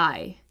way to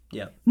die.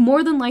 Yeah.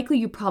 More than likely,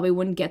 you probably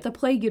wouldn't get the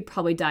plague. You'd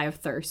probably die of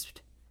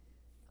thirst.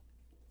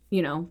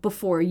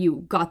 Before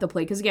you got the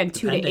plague. Because again,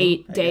 2 to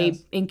 8 day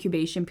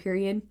incubation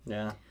period.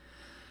 Yeah.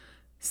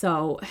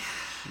 So,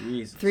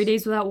 Jesus. 3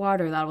 days without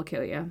water, that'll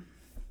kill you.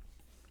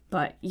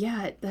 But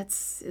yeah,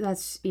 it's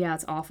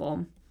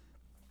awful.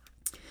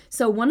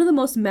 So one of the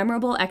most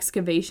memorable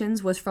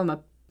excavations was from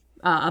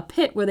a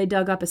pit where they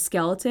dug up a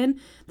skeleton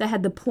that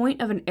had the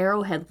point of an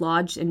arrowhead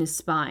lodged in his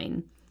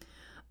spine.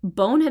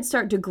 Bone had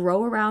started to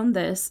grow around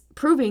this,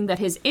 proving that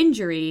his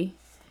injury,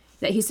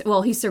 that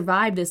he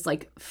survived this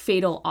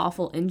fatal,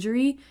 awful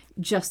injury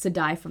just to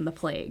die from the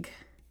plague.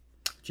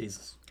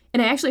 Jesus.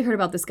 And I actually heard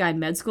about this guy in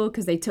med school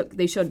because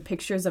they showed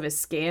pictures of his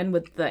scan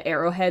with the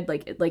arrowhead,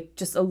 like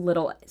just a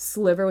little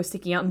sliver was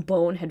sticking out and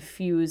bone had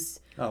fused.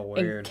 Oh,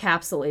 weird.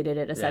 Encapsulated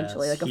it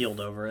essentially. Yeah, healed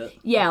over it.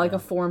 Yeah, like a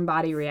foreign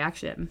body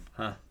reaction.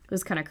 Huh. It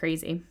was kind of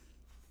crazy.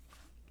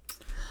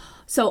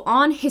 So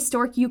on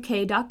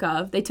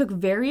historicuk.gov, they took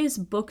various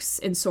books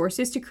and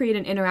sources to create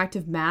an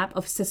interactive map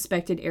of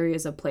suspected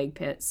areas of plague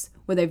pits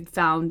where they've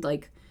found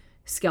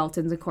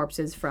skeletons and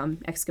corpses from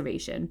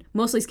excavation.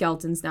 Mostly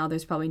skeletons now.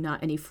 There's probably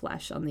not any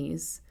flesh on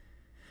these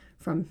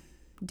from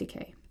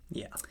decay.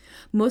 Yeah.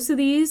 Most of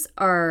these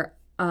are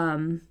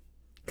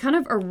kind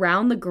of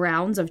around the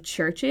grounds of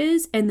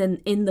churches and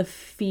then in the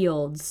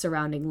fields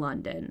surrounding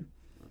London.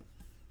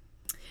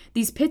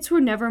 These pits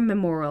were never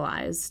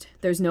memorialized.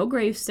 There's no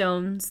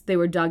gravestones. They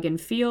were dug in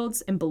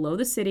fields and below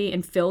the city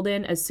and filled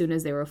in as soon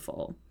as they were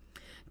full.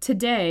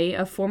 Today,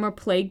 a former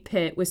plague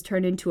pit was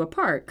turned into a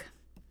park.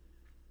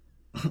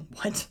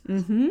 What?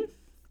 Mm-hmm.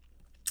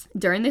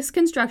 During this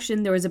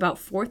construction, there was about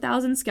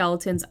 4,000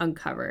 skeletons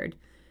uncovered.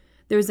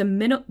 There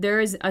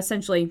is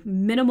essentially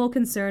minimal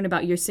concern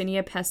about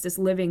Yersinia pestis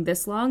living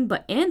this long,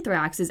 but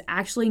anthrax is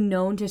actually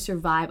known to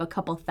survive a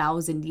couple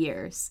thousand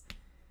years.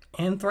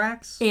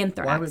 Anthrax?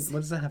 Anthrax. What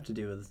does that have to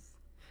do with?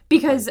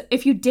 Because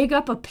if you dig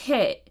up a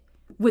pit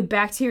with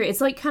bacteria, it's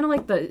kind of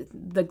like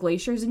the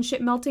glaciers and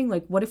shit melting.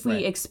 What if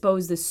we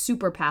expose this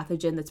super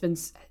pathogen that's been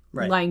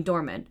lying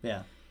dormant?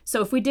 Yeah.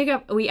 So if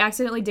we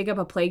accidentally dig up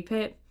a plague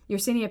pit,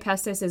 Yersinia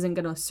pestis isn't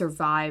going to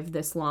survive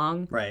this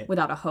long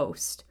without a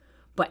host.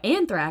 But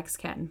anthrax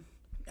can.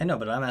 I know,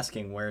 but I'm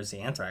asking, where's the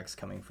anthrax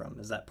coming from?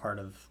 Is that part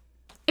of...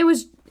 It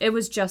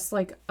was just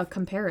like a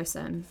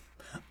comparison.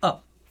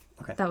 Oh,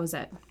 okay. That was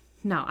it.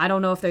 No, I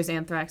don't know if there's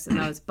anthrax in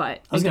those,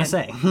 but... I was going to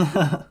say.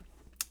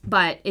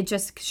 But it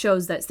just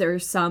shows that there are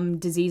some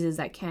diseases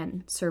that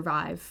can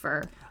survive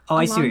for Oh, a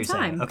I long see what you're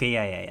time. saying. Okay,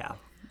 yeah.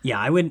 Yeah,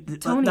 I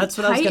would... Tony, that's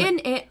what I was tighten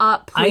it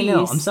up, please. I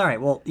know, I'm sorry.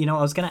 Well,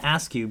 I was going to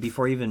ask you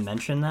before you even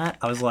mentioned that.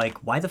 I was like,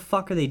 why the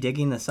fuck are they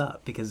digging this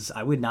up? Because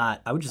I would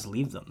just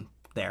leave them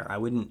there. I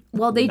wouldn't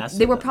mess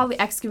they with were them. probably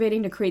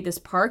excavating to create this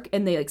park,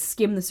 and they like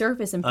skimmed the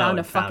surface and found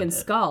a fucking it.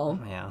 skull.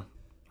 Yeah,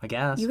 I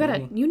guess.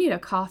 You need a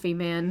coffee,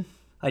 man.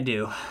 I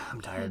do.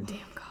 I'm tired. Damn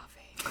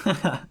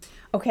coffee.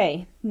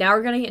 Okay, now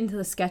we're gonna get into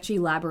the sketchy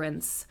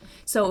labyrinths.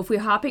 So if we're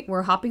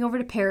hopping over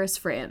to Paris,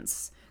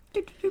 France.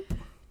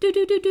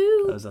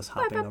 That was us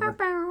hopping over.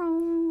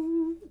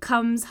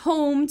 Comes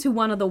home to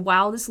one of the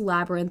wildest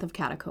labyrinth of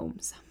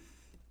catacombs.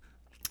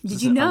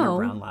 Did you An know?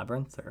 underground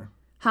labyrinth, or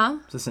Huh?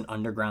 is this an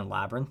underground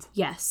labyrinth?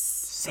 Yes.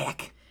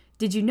 Sick.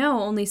 Did you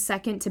know only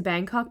second to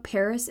Bangkok,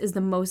 Paris is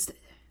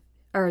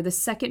the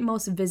second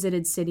most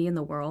visited city in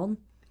the world?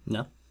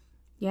 No,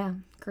 Yeah,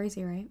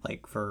 crazy, right?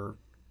 like for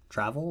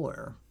travel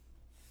or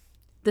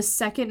The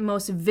second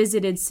most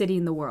visited city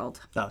in the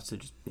world. oh, so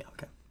just yeah,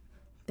 okay.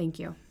 Thank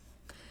you.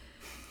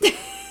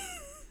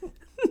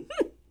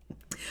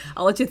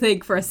 I'll let you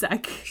think for a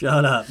sec.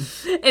 Shut up.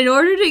 In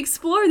order to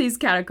explore these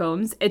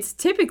catacombs, it's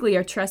typically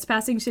a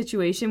trespassing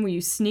situation where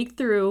you sneak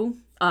through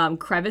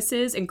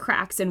crevices and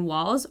cracks in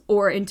walls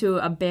or into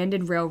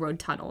abandoned railroad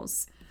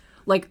tunnels,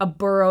 like a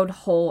burrowed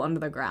hole under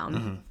the ground.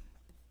 Mm-hmm.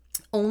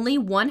 Only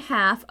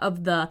 1/2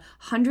 of the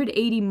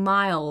 180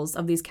 miles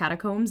of these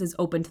catacombs is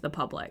open to the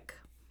public.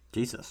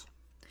 Jesus.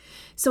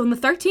 So in the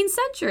 13th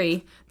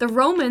century, the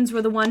Romans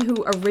were the ones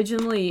who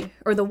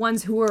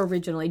were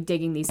originally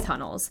digging these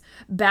tunnels,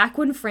 back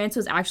when France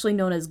was actually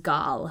known as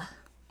Gaul.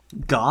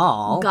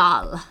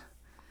 Gaul.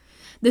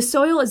 The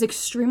soil is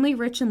extremely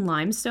rich in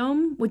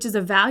limestone, which is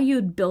a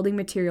valued building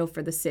material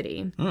for the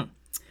city. Mm.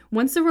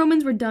 Once the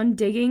Romans were done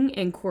digging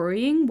and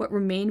quarrying, what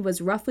remained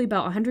was roughly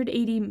about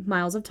 180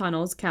 miles of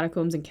tunnels,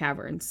 catacombs, and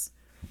caverns.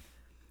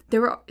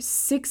 There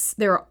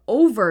are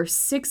over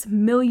 6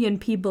 million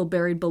people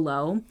buried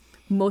below,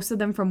 most of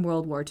them from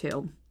World War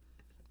II.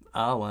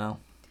 Oh, wow.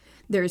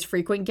 There is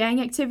frequent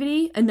gang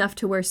activity, enough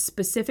to where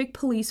specific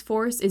police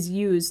force is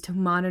used to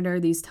monitor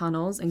these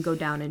tunnels and go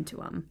down into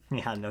them.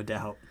 Yeah, no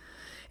doubt.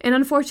 And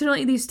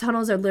unfortunately, these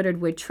tunnels are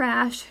littered with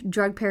trash,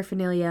 drug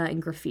paraphernalia, and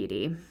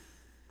graffiti.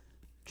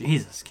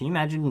 Jesus, can you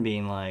imagine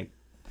being like,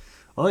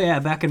 oh yeah,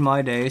 back in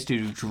my day, I used to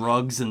do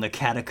drugs in the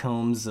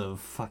catacombs of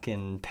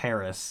fucking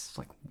Paris.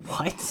 Like,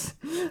 what?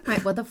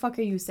 Right, what the fuck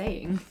are you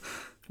saying?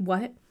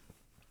 What?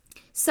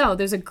 So,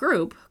 there's a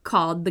group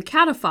called the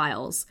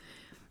Cataphiles.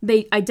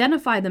 They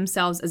identify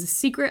themselves as a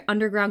secret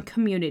underground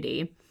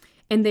community,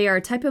 and they are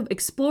a type of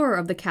explorer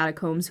of the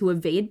catacombs who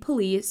evade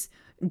police,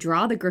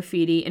 draw the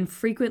graffiti, and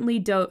frequently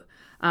do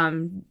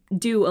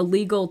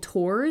illegal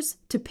tours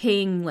to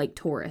paying, like,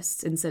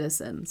 tourists and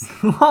citizens.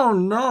 Oh,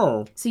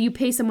 no. So you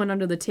pay someone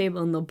under the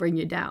table and they'll bring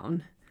you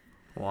down.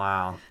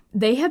 Wow.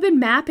 They have been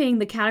mapping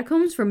the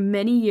catacombs for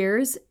many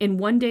years in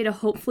one day to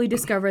hopefully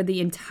discover the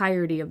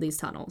entirety of these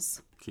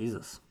tunnels.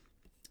 Jesus.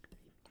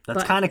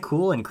 That's kind of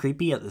cool and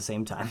creepy at the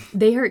same time.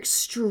 They are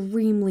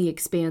extremely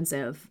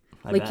expansive.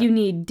 I like, bet. you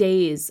need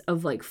days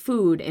of, like,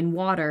 food and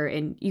water,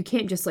 and you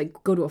can't just, like,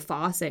 go to a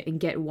faucet and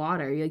get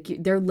water.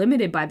 They're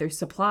limited by their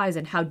supplies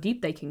and how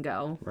deep they can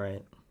go.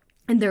 Right.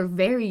 And they're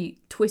very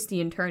twisty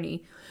and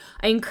turny.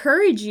 I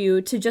encourage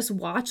you to just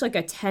watch, like,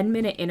 a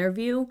 10-minute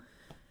interview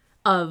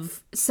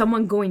of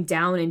someone going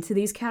down into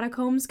these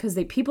catacombs, because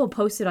people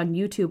post it on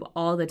YouTube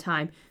all the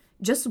time.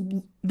 Just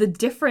the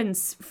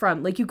difference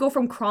from, like, you go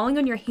from crawling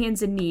on your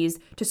hands and knees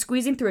to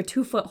squeezing through a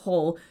 2-foot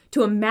hole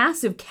to a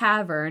massive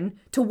cavern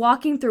to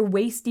walking through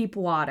waist-deep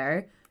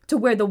water to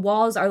where the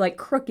walls are, like,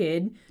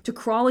 crooked to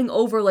crawling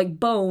over, like,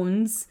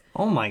 bones.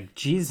 Oh my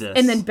Jesus.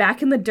 And then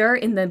back in the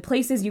dirt and then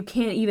places you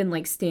can't even,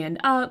 like, stand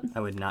up.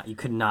 You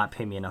could not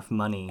pay me enough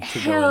money to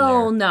Hell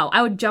go in there. no.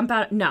 I would jump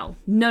out. No.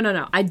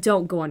 I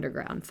don't go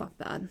underground. Fuck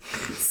that.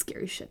 It's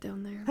scary shit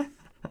down there.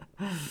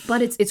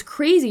 But it's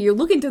crazy. You're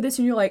looking through this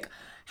and you're like,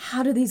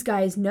 how do these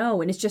guys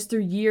know? And it's just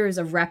through years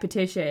of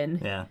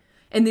repetition. Yeah.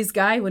 And this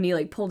guy, when he,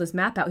 like, pulled his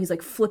map out, he's,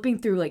 like, flipping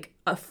through, like,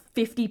 a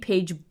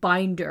 50-page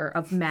binder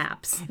of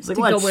maps. He's like,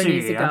 to let's go where he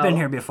needs see, to go. I've been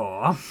here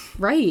before.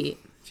 Right.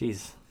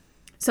 Jeez.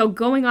 So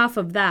going off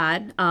of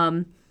that,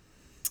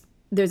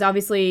 there's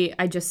obviously,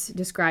 I just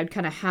described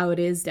kind of how it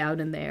is down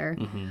in there.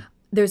 Mm-hmm.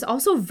 There's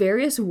also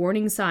various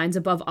warning signs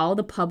above all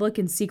the public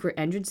and secret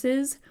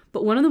entrances,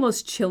 but one of the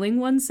most chilling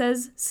ones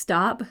says,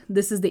 "Stop,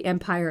 this is the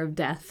Empire of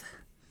Death."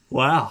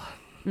 Wow.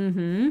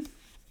 Mm-hmm.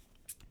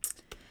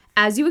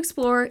 As you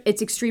explore,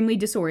 it's extremely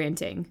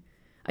disorienting.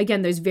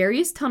 Again, there's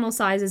various tunnel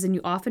sizes, and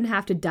you often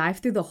have to dive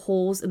through the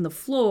holes in the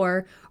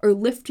floor or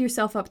lift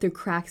yourself up through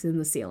cracks in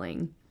the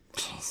ceiling.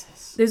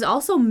 Jesus. There's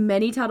also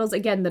many tunnels,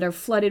 again, that are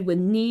flooded with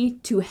knee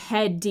to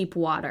head deep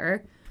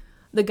water.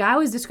 The guy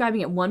was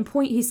describing at one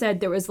point, he said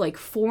there was like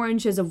 4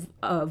 inches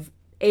of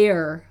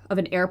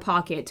an air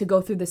pocket to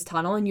go through this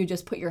tunnel, and you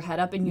just put your head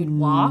up and you'd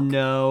walk.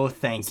 No,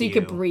 thank you. So you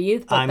could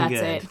breathe, but that's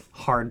good. it.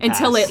 Hard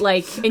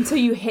pass. Until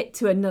you hit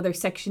to another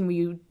section where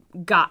you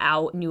got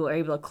out and you were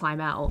able to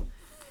climb out.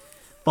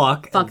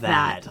 Fuck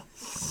that.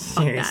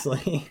 Seriously.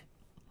 Fuck that.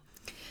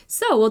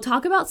 So we'll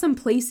talk about some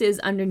places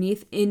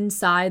underneath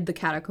inside the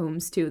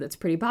catacombs too that's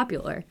pretty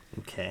popular.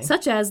 Okay.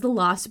 Such as the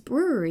Lost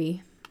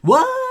Brewery.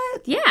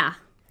 What? Yeah.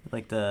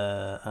 Like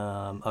the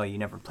you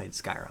never played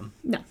Skyrim.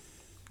 No.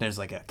 There's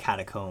like a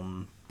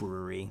catacomb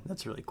brewery.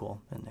 That's really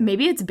cool.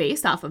 Maybe it's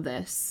based off of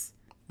this.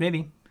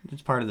 Maybe.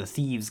 It's part of the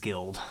Thieves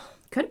Guild.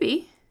 Could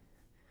be.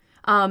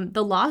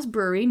 The Lost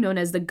Brewery, known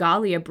as the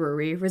Gallia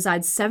Brewery,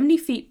 resides 70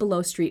 feet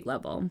below street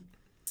level.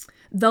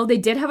 Though they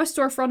did have a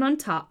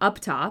storefront up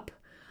top,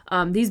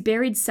 these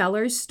buried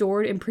cellars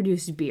stored and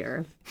produced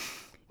beer.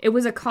 It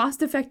was a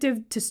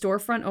cost-effective to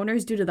storefront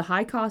owners due to the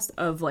high cost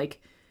of,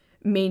 like,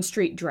 Main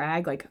Street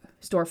drag, like,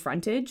 store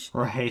frontage.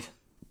 Right.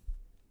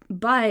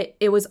 But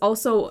it was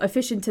also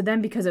efficient to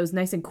them because it was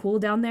nice and cool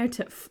down there,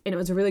 and it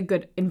was a really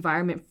good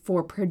environment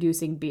for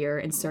producing beer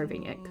and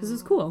serving it, because it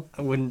was cool.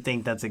 I wouldn't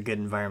think that's a good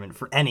environment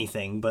for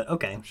anything, but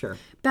okay, sure.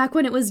 Back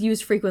when it was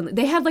used frequently,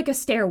 they had like a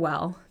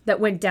stairwell that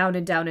went down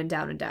and down and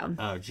down and down.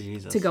 Oh,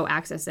 Jesus. To go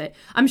access it.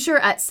 I'm sure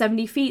at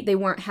 70 feet, they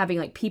weren't having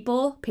like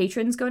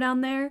patrons go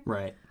down there.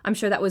 Right. I'm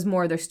sure that was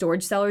more their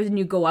storage cellars, and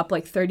you go up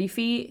like 30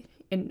 feet.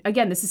 And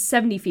again, this is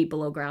 70 feet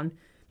below ground.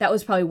 That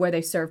was probably where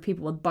they served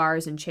people with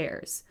bars and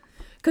chairs.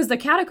 Because the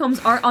catacombs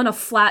aren't on a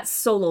flat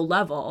solo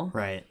level.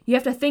 Right. You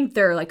have to think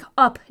they're like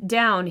up,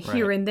 down,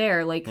 here right. and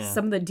there. Like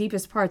some of the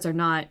deepest parts are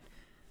not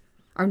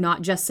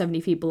just 70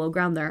 feet below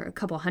ground. They're a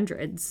couple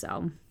hundred.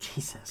 So.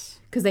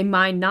 Jesus. Because they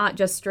mined not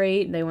just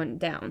straight, they went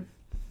down.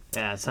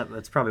 Yeah,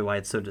 that's probably why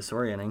it's so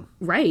disorienting.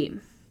 Right.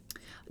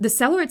 The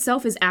cellar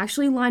itself is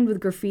actually lined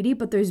with graffiti,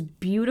 but there's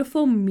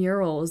beautiful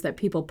murals that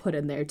people put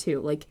in there too.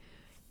 Like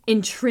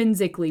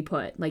intrinsically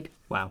put. Like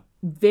wow.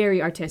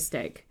 Very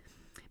artistic.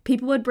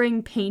 People would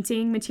bring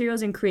painting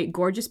materials and create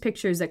gorgeous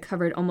pictures that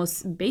covered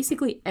almost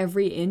basically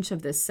every inch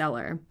of this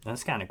cellar.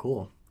 That's kind of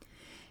cool.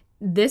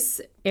 This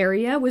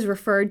area was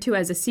referred to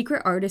as a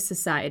secret artist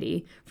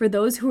society for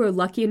those who were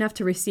lucky enough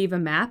to receive a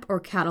map or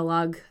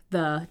catalog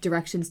the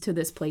directions to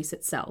this place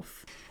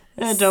itself.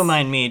 Don't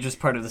mind me, just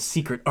part of the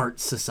secret art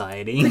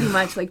society. Pretty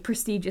much like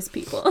prestigious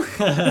people.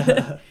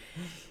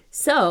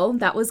 So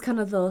that was kind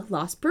of the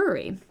Lost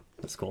Brewery.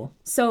 That's cool.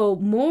 So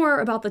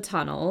more about the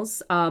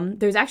tunnels.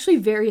 There's actually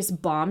various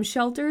bomb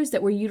shelters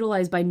that were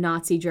utilized by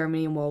Nazi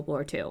Germany in World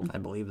War II. I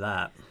believe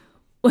that.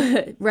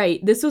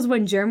 Right. This was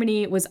when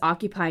Germany was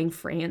occupying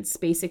France,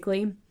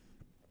 basically.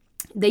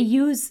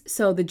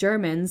 The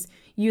Germans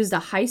used a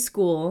high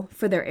school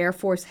for their Air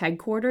Force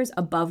headquarters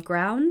above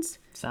ground.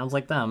 Sounds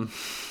like them.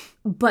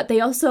 But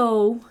they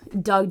also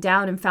dug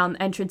down and found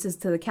entrances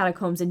to the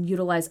catacombs and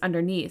utilized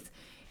underneath.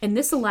 And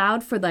this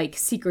allowed for, like,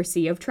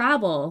 secrecy of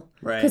travel.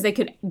 Right. Because they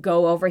could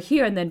go over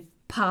here and then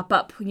pop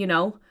up,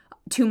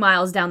 2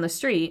 miles down the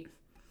street.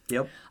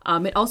 Yep.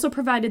 It also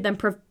provided them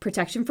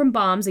protection from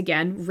bombs,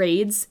 again,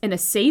 raids, and a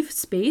safe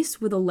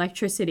space with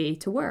electricity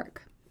to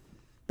work.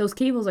 Those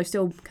cables are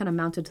still kind of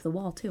mounted to the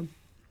wall, too.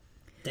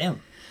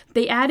 Damn.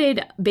 They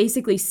added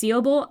basically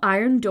sealable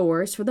iron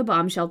doors for the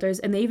bomb shelters,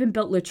 and they even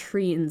built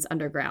latrines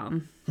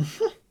underground.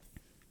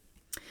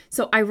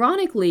 So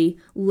ironically,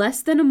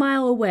 less than a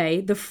mile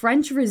away, the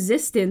French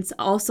resistance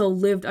also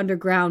lived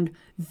underground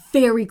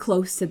very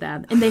close to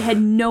them. And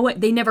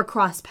they never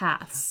crossed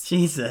paths.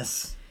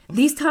 Jesus.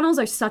 These tunnels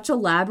are such a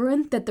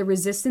labyrinth that the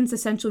resistance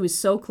essentially was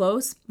so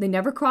close, they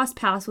never crossed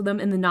paths with them,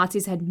 and the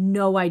Nazis had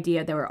no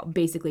idea they were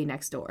basically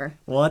next door.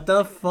 What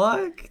the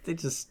fuck?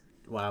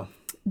 Wow.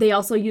 They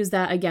also used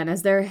that, again,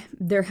 as their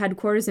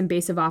headquarters and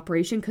base of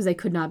operation because they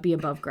could not be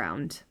above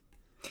ground.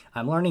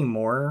 I'm learning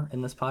more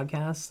in this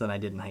podcast than I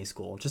did in high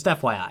school. Just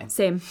FYI.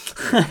 Same.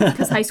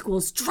 Because high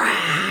school's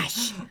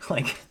trash.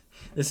 Like,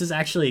 this is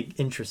actually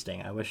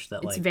interesting. I wish that,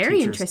 It's like, very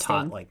teachers interesting.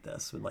 taught like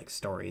this with, like,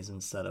 stories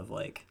instead of,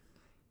 like...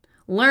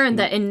 Learn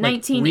that in like,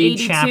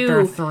 1982, read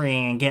chapter 3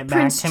 and get back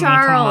Prince to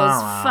Charles me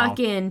tomorrow.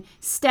 fucking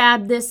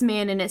stabbed this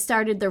man and it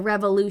started the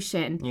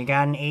revolution. You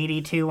got an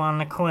 82 on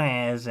the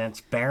quiz.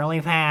 It's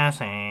barely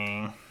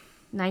passing.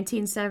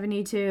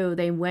 1972,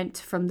 they went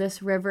from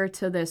this river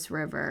to this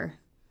river.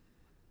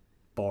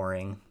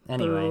 Boring.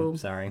 Anyway, Boo.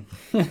 sorry.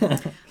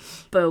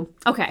 Boo.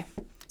 Okay.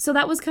 So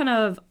that was kind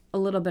of a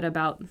little bit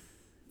about,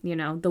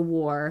 the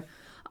war.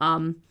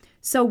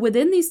 So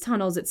within these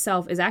tunnels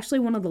itself is actually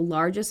one of the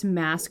largest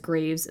mass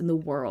graves in the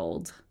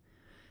world.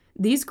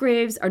 These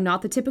graves are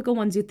not the typical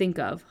ones you think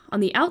of. On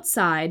the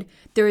outside,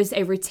 there is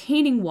a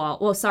retaining wall.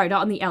 Well, sorry,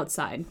 not on the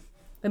outside.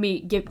 Let me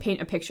paint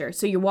a picture.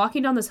 So you're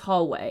walking down this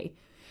hallway,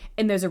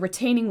 and there's a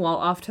retaining wall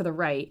off to the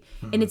right,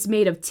 and it's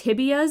made of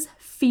tibias,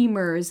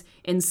 femurs,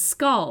 and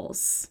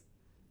skulls.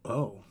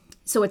 Oh.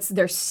 So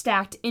they're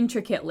stacked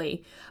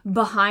intricately.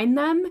 Behind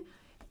them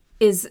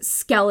is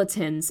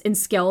skeletons and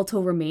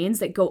skeletal remains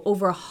that go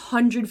over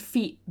 100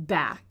 feet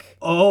back.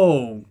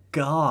 Oh,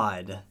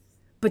 God.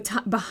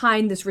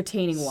 Behind this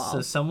retaining wall.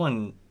 So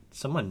someone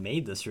Someone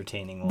made this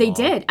retaining wall. They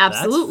did,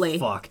 absolutely.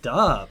 That's fucked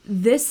up.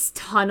 This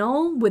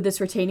tunnel with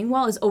this retaining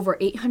wall is over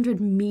 800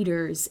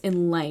 meters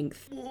in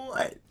length.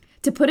 What?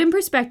 To put in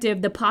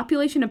perspective, the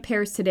population of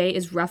Paris today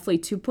is roughly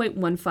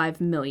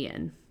 2.15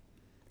 million.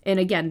 And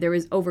again, there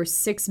is over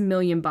 6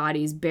 million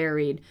bodies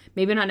buried.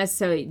 Maybe not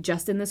necessarily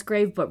just in this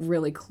grave, but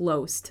really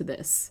close to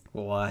this.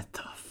 What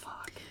the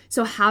fuck?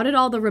 So how did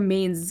all the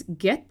remains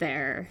get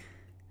there?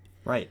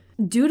 Right.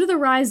 Due to the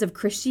rise of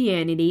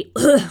Christianity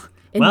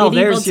in medieval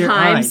there's your...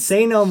 times... All right,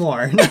 say no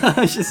more. No,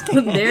 I was just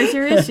kidding. There's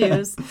your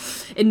issues.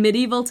 In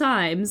medieval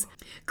times,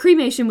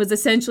 cremation was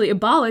essentially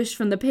abolished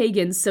from the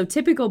pagans, so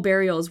typical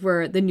burials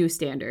were the new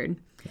standard.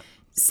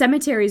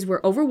 Cemeteries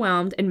were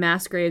overwhelmed and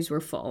mass graves were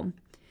full.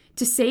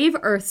 To save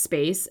earth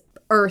space,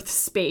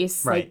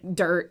 right. Like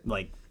dirt.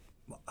 Like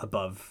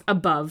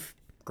above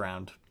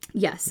ground.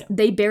 Yes. Yeah.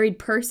 They buried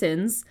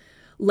persons,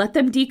 let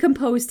them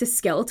decompose to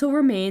skeletal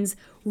remains,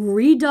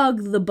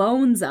 redug the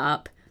bones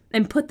up,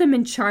 and put them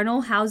in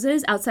charnel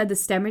houses outside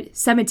the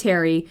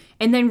cemetery,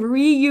 and then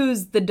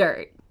reused the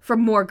dirt for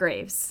more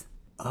graves.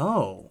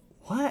 Oh,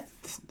 what?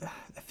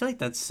 I feel like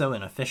that's so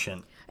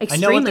inefficient.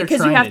 Extremely,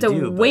 because you have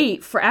to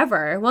wait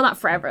forever. Well, not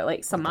forever,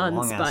 like some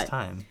months, long-ass but...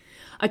 time.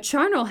 A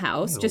charnel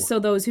house, just so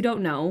those who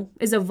don't know,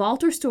 is a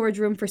vault or storage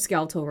room for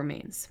skeletal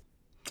remains.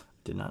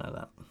 Did not know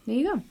that. There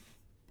you go.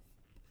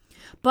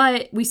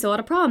 But we still had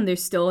a problem.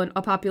 There's still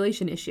a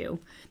population issue.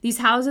 These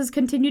houses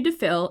continued to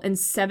fill, and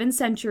 7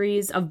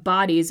 centuries of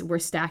bodies were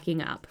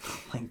stacking up. Oh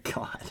my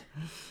God.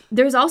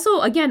 There's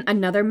also, again,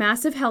 another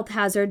massive health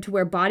hazard to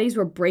where bodies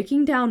were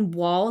breaking down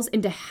walls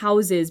into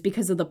houses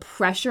because of the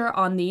pressure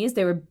on these.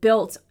 They were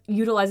built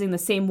utilizing the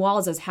same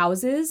walls as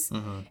houses,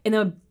 and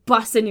then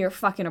bust into your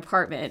fucking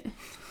apartment.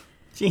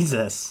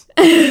 Jesus.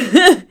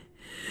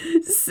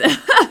 So,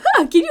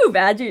 can you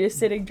imagine you're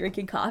sitting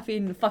drinking coffee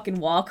and the fucking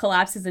wall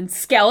collapses and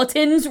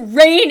skeletons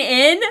rain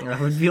in?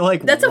 I would be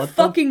like, that's a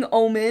fucking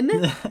omen.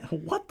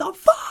 What the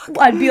fuck?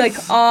 I'd be like,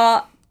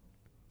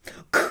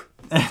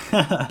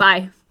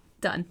 bye.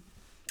 Done.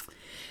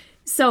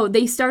 So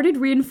they started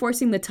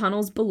reinforcing the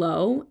tunnels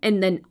below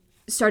and then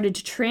started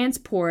to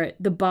transport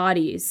the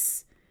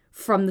bodies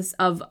from this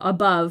of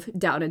above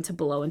down into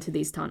below into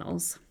these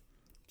tunnels.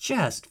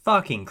 Just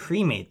fucking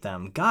cremate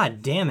them.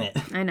 God damn it.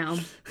 I know.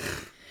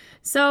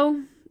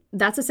 So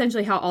that's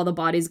essentially how all the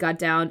bodies got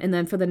down. And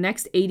then for the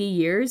next 80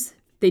 years,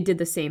 they did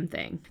the same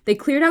thing. They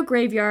cleared out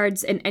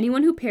graveyards and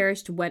anyone who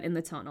perished went in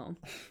the tunnel.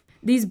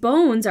 These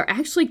bones are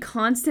actually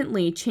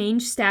constantly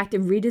changed, stacked,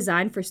 and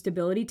redesigned for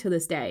stability to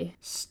this day.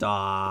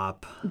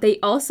 Stop. They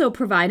also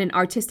provide an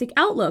artistic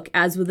outlook,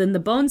 as within the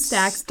bone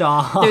stacks,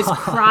 Stop. there's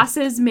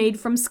crosses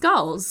made from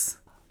skulls.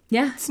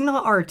 Yeah. It's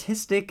not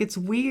artistic. It's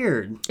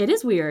weird. It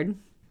is weird.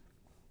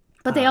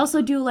 But they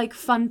also do, like,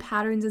 fun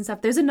patterns and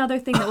stuff. There's another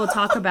thing that we'll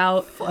talk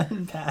about.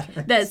 Fun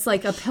patterns. That's,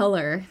 like, a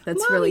pillar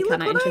that's really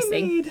kind of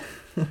interesting.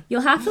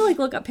 You'll have to, like,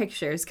 look up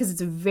pictures because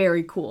it's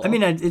very cool. I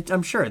mean,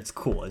 I'm sure it's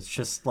cool. It's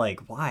just, like,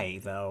 why,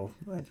 though?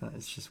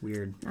 It's just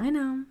weird. I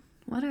know.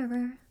 Whatever.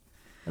 I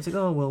was like,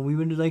 oh, well, we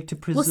would like to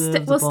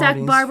preserve We'll stack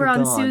Barbara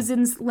on God.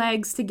 Susan's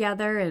legs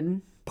together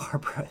and...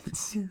 Barbara and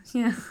Susan.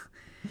 Yeah.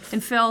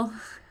 And Phil.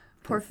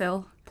 Poor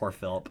Phil. Poor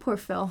Philip. Poor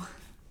Phil.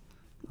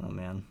 Oh,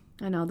 man.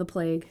 I know, the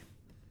plague.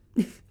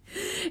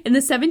 In the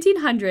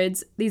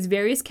 1700s, these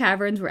various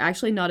caverns were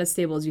actually not as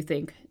stable as you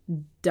think.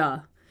 Duh.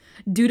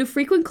 Due to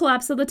frequent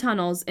collapse of the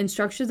tunnels and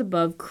structures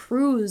above,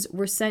 crews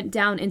were sent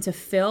down in to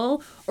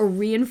fill or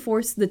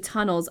reinforce the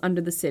tunnels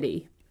under the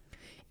city.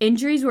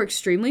 Injuries were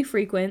extremely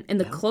frequent, and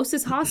the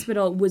closest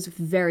hospital was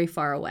very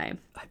far away.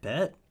 I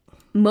bet.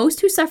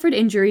 Most who suffered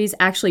injuries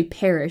actually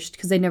perished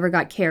because they never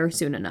got care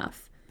soon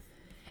enough.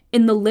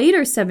 In the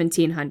later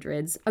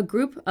 1700s, a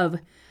group of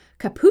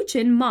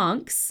Capuchin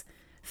monks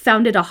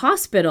founded a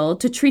hospital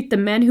to treat the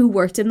men who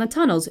worked in the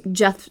tunnels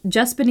just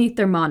beneath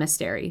their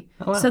monastery.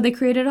 Oh, wow. So they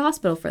created a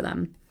hospital for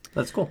them.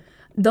 That's cool.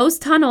 Those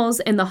tunnels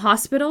in the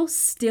hospital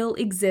still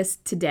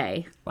exist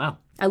today. Wow.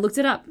 I looked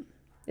it up.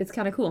 It's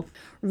kind of cool.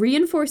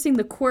 Reinforcing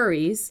the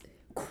quarries,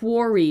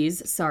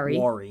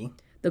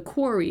 the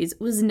quarries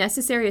was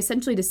necessary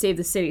essentially to save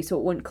the city so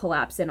it wouldn't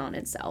collapse in on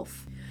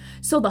itself.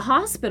 So the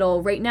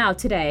hospital right now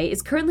today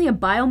is currently a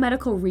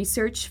biomedical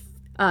research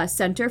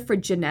center for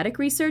genetic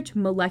research,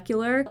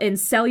 molecular, and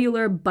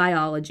cellular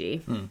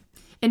biology.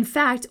 In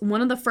fact, one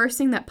of the first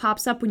thing that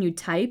pops up when you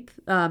type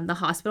the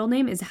hospital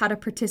name is how to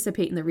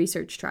participate in the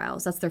research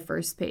trials. That's their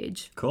first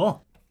page.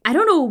 Cool. I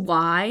don't know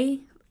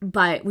why,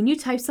 but when you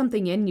type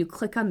something in, you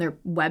click on their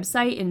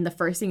website and the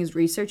first thing is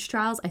research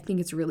trials. I think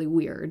it's really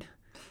weird.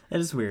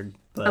 It is weird.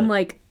 But... I'm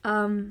like,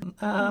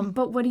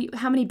 but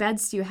how many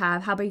beds do you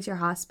have? How big's your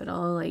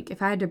hospital? Like,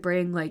 if I had to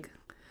bring, like,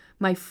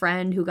 my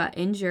friend who got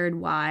injured,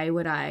 why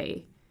would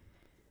I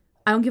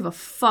don't give a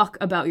fuck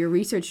about your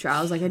research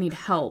trials. Like, I need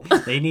help.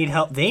 They need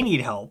help. They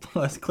need help.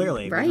 That's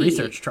clearly right. With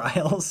research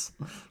trials.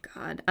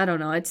 God, I don't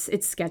know. It's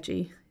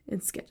sketchy.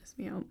 It sketches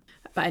me out.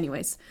 But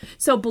anyways,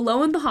 so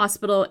below in the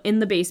hospital, in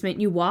the basement,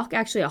 you walk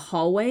actually a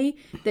hallway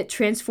that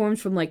transforms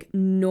from, like,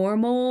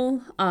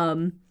 normal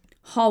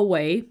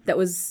hallway that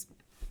was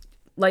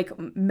like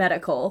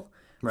medical,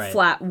 Right.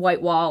 flat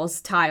white walls,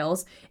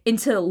 tiles,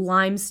 into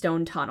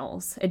limestone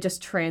tunnels. It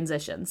just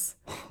transitions.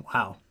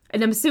 Wow.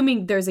 And I'm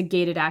assuming there's a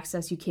gated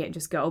access. You can't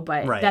just go,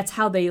 but Right. that's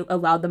how they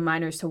allowed the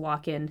miners to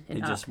walk in and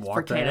They up just for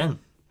walked care. right in.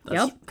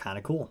 That's Yep. kind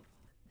of cool.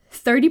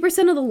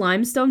 30% of the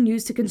limestone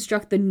used to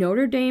construct the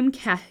Notre Dame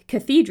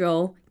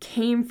Cathedral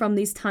came from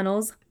these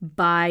tunnels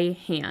by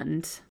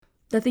hand.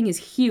 The thing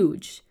is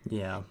huge.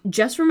 Yeah.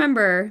 Just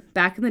remember,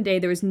 back in the day,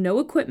 there was no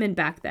equipment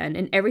back then,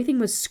 and everything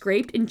was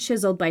scraped and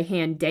chiseled by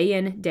hand day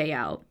in, day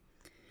out.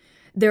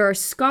 There are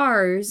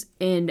scars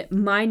and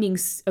mining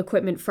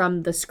equipment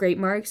from the scrape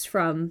marks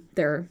from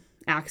their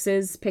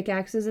axes,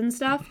 pickaxes and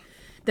stuff,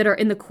 that are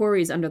in the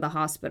quarries under the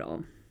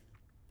hospital.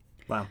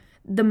 Wow.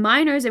 The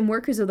miners and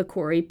workers of the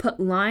quarry put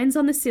lines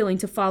on the ceiling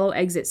to follow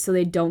exits so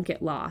they don't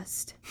get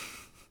lost.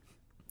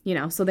 You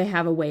know, so they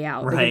have a way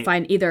out. They can Right.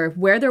 find either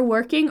where they're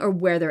working or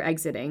where they're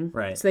exiting.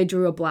 Right. So they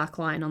drew a black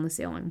line on the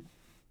ceiling.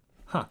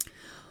 Huh.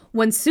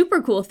 One super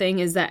cool thing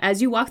is that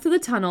as you walk through the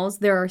tunnels,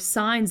 there are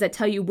signs that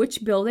tell you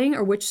which building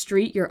or which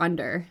street you're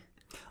under,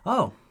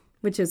 Oh,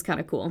 which is kind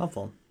of cool.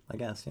 helpful, I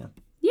guess, yeah.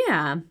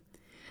 Yeah.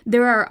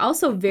 There are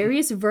also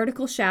various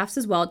vertical shafts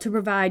as well to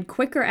provide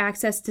quicker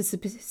access to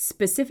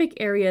specific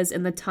areas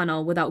in the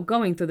tunnel without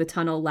going through the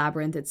tunnel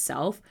labyrinth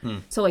itself.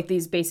 So like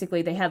these,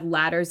 basically they had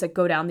ladders that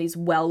go down these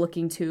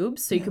well-looking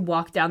tubes so you could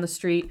walk down the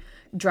street,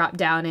 drop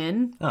down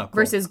in, Oh, cool.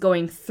 versus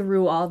going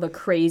through all the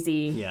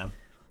crazy Yeah,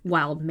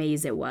 wild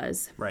maze it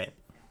was. right.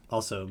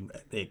 Also,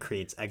 it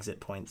creates exit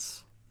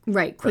points.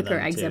 Right, quicker them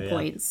exit too, yeah.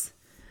 points.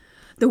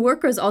 The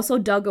workers also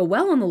dug a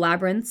well in the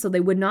labyrinth so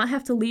they would not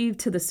have to leave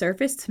to the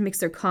surface to mix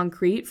their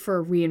concrete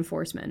for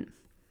reinforcement.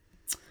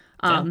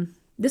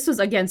 This was,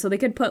 again, so they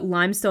could put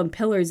limestone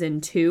pillars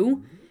in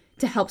too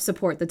to help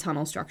support the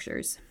tunnel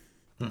structures.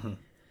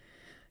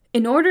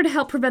 In order to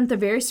help prevent the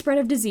various spread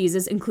of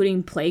diseases,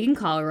 including plague and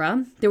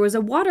cholera, there was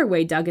a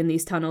waterway dug in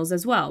these tunnels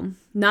as well.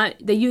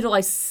 They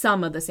utilized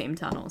some of the same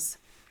tunnels.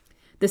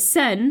 The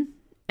Seine,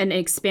 an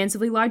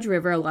expansively large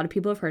river, a lot of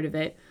people have heard of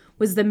it,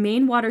 was the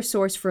main water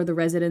source for the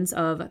residents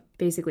of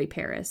basically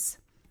Paris.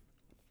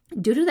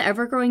 Due to the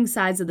ever-growing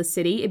size of the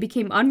city, it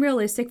became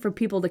unrealistic for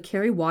people to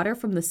carry water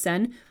from the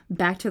Seine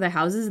back to their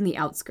houses in the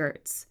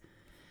outskirts.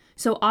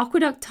 So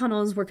aqueduct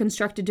tunnels were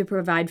constructed to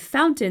provide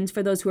fountains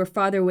for those who were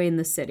farther away in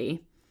the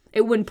city.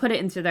 It wouldn't put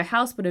it into their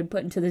house, but it would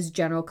put it into this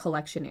general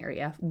collection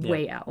area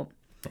way out.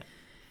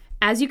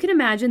 As you can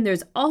imagine,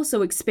 there's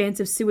also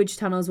expansive sewage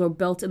tunnels were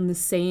built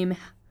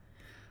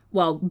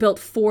built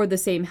for the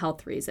same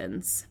health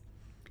reasons.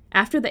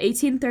 After the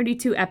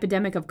 1832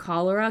 epidemic of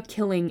cholera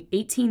killing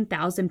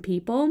 18,000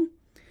 people,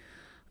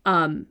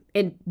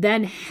 it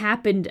then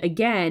happened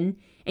again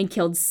and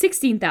killed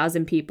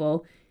 16,000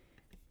 people.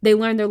 They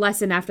learned their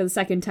lesson after the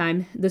second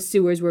time the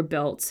sewers were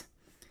built.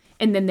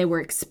 And then they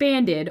were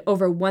expanded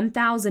over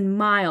 1,000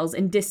 miles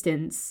in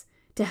distance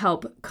to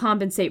help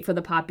compensate for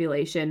the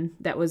population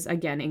that was,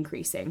 again,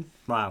 increasing.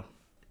 Wow.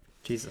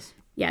 Jesus.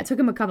 Yeah, it took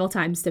them a couple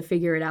times to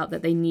figure it out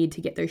that they need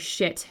to get their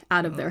shit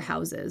out of their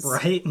houses.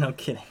 Right? No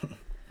kidding.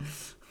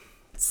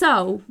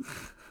 So,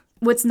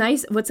 what's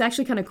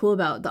actually kind of cool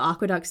about the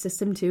aqueduct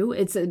system too,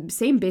 it's the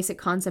same basic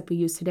concept we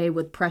use today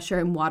with pressure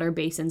and water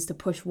basins to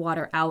push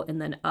water out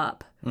and then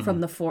up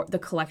from the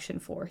collection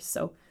force,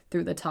 so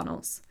through the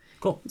tunnels.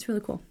 Cool. It's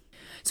really cool.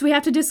 So we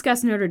have to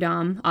discuss Notre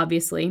Dame,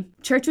 obviously.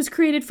 Church was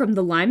created from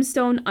the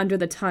limestone under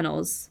the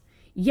tunnels,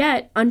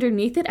 yet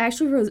underneath it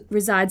actually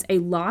resides a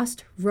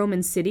lost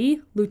Roman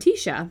city,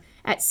 Lutetia.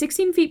 At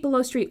 16 feet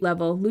below street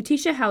level,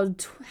 Lutetia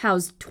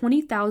housed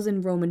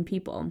 20,000 Roman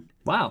people.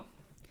 Wow.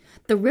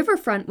 The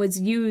riverfront was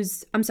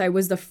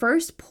the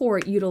first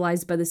port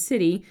utilized by the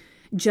city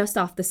just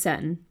off the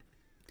Seine.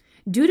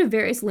 Due to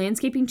various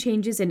landscaping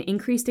changes and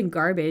increase in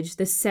garbage,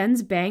 the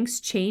Seine's banks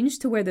changed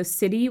to where the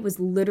city was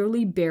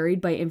literally buried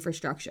by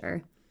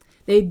infrastructure.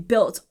 They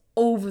built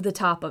over the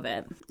top of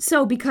it.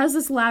 So because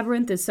this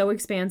labyrinth is so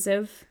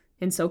expansive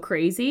and so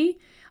crazy,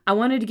 I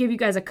wanted to give you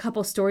guys a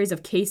couple stories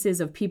of cases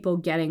of people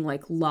getting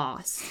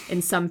lost,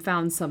 and some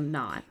found, some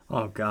not.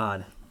 Oh,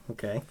 God.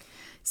 Okay.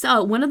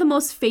 So one of the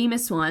most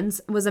famous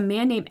ones was a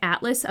man named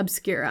Atlas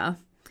Obscura.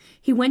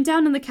 He went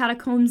down in the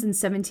catacombs in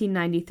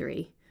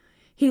 1793.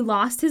 He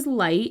lost his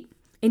light,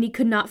 and he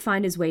could not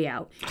find his way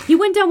out. He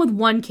went down with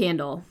one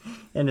candle.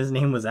 And his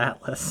name was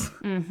Atlas.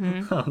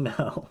 Mm-hmm. Oh,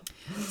 no.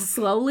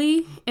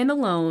 Slowly and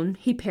alone,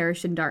 he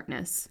perished in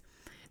darkness.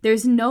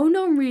 There's no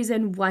known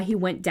reason why he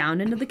went down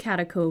into the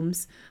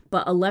catacombs,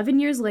 but 11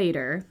 years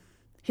later,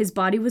 his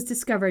body was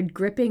discovered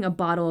gripping a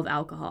bottle of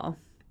alcohol.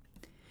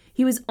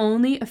 He was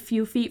only a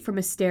few feet from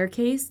a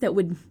staircase that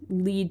would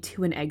lead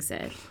to an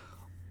exit.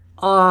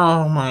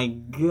 Oh, my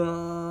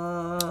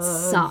God.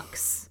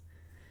 Sucks.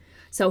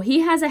 So he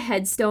has a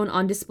headstone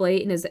on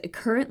display and is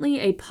currently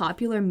a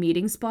popular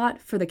meeting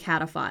spot for the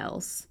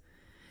cataphiles.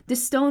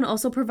 This stone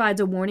also provides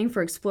a warning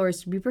for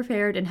explorers to be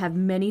prepared and have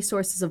many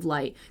sources of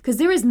light, because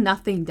there is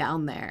nothing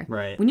down there.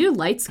 Right. When your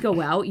lights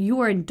go out,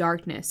 you are in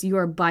darkness. You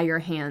are by your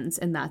hands,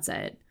 and that's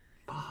it.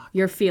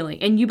 You're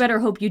feeling. And you better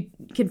hope you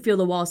can feel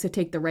the walls to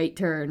take the right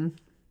turn.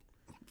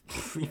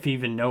 If you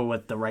even know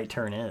what the right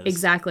turn is.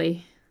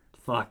 Exactly.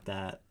 Fuck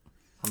that.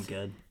 I'm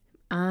good.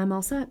 I'm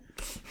all set.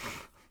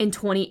 In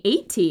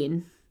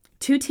 2018,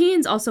 2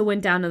 teens also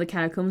went down to the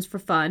catacombs for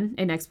fun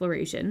and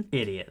exploration.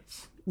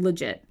 Idiots.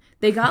 Legit.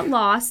 They got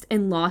lost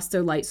and lost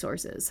their light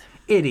sources.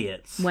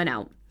 Idiots. Went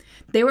out.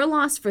 They were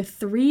lost for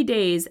 3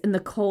 days in the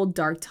cold,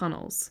 dark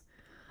tunnels.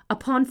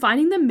 Upon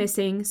finding them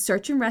missing,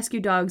 search and rescue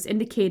dogs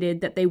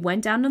indicated that they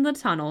went down in the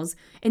tunnels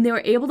and they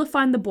were able to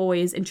find the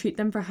boys and treat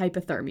them for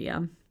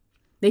hypothermia.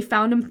 They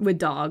found them with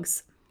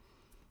dogs.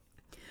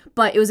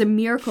 But it was a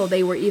miracle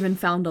they were even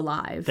found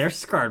alive. They're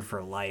scarred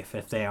for life.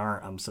 If they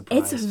aren't, I'm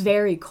surprised. It's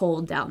very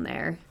cold down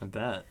there. I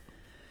bet.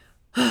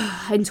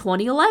 In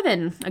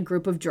 2011, a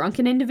group of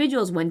drunken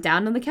individuals went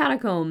down in the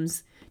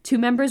catacombs. 2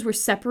 members were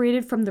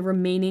separated from the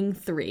remaining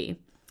 3.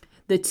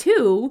 The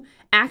 2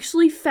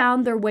 actually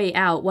found their way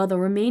out, while the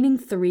remaining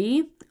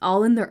 3,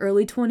 all in their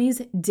early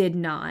 20s, did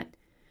not.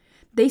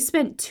 They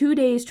spent 2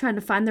 days trying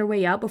to find their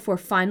way out before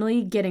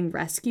finally getting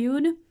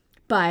rescued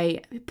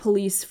by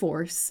police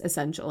force,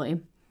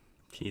 essentially.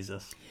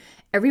 Jesus.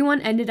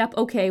 Everyone ended up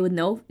okay with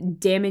no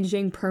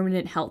damaging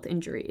permanent health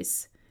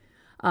injuries.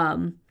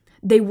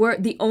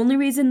 The only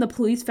reason the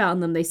police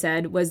found them, they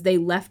said, was they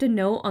left a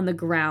note on the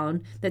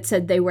ground that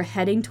said they were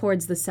heading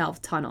towards the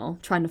south tunnel,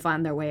 trying to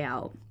find their way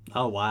out.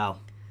 Oh, wow.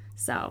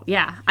 So,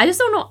 yeah. I just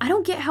don't know. I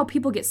don't get how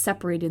people get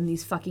separated in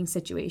these fucking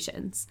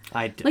situations.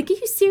 I do. Like, are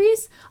you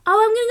serious? Oh,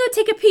 I'm going to go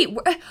take a pee.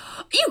 Are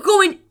you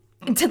going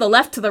to the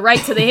left, to the right,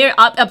 to the here,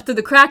 up to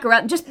the crack,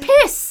 around? Just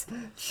piss.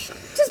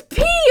 Just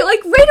pee,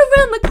 like, right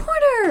around the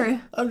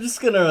corner. I'm just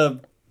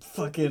gonna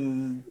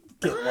fucking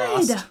get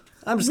lost.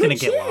 I'm just gonna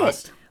get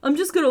lost. I'm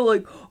just gonna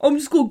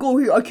go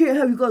here. I can't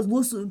have you guys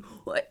listen.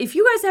 If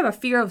you guys have a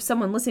fear of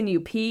someone listening to you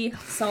pee,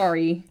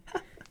 sorry.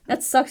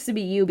 That sucks to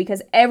be you,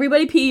 because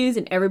everybody pees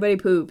and everybody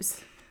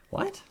poops.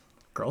 What?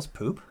 Girls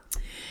poop?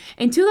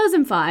 In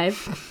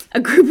 2005,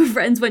 a group of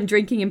friends went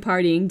drinking and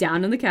partying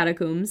down in the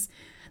catacombs.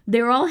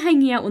 They were all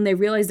hanging out when they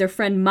realized their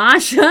friend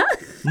Masha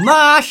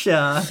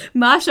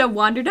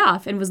wandered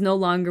off and was no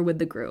longer with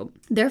the group.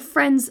 Their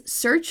friends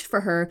searched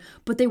for her,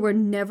 but they were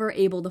never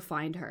able to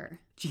find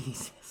her.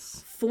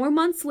 Jesus. 4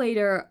 months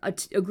later, a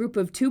group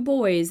of 2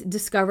 boys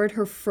discovered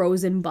her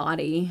frozen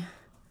body.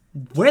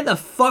 Where the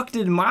fuck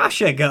did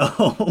Masha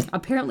go?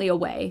 Apparently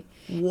away.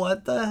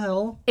 What the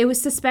hell? It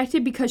was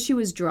suspected because she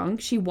was drunk.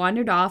 She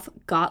wandered off,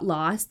 got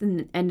lost,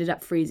 and ended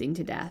up freezing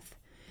to death.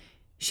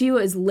 She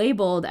was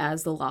labeled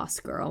as the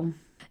lost girl.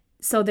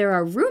 So there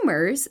are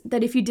rumors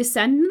that if you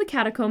descend into the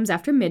catacombs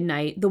after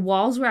midnight, the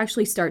walls will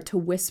actually start to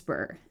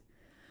whisper.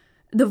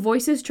 The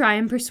voices try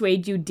and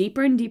persuade you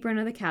deeper and deeper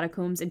into the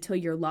catacombs until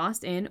you're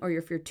lost in, or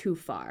if you're too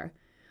far.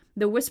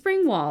 The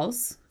whispering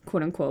walls,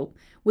 quote unquote,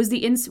 was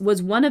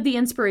one of the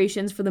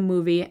inspirations for the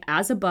movie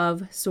As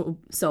Above, So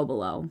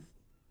Below,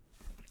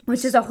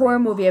 which is a horror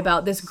movie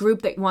about this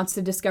group that wants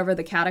to discover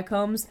the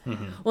catacombs.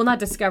 Mm-hmm. Well, not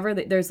discover,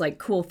 that there's like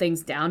cool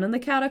things down in the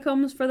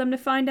catacombs for them to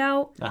find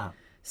out. Uh-huh.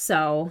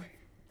 So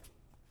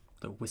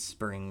the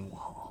whispering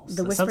walls.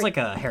 That sounds like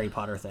a Harry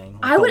Potter thing.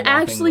 Like I would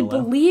actually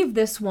believe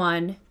this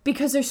one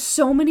because there's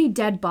so many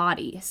dead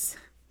bodies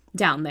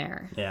down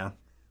there. Yeah.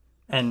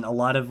 And a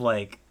lot of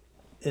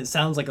it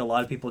sounds like a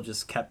lot of people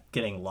just kept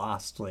getting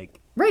lost.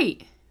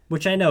 Right.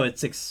 Which I know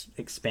it's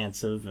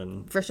expansive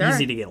and for sure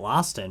easy to get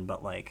lost in,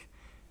 but I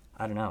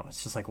don't know.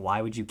 It's just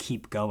why would you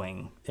keep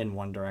going in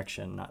one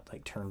direction, not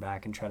turn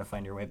back and try to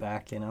find your way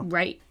back, you know?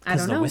 Right. I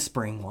don't know. The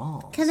whispering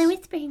walls. Because the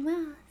whispering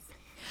walls.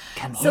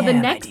 Come here,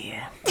 my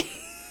dear.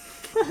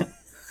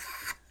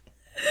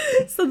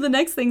 So the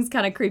next thing's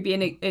kind of creepy,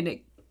 and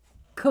it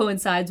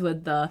coincides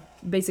with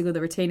basically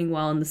the retaining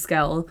wall and the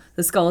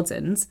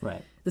skeletons.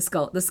 Right. The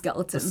skeletons.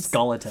 The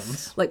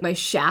skeletons. Like my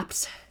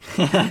shaft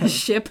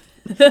ship.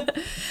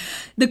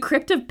 The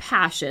Crypt of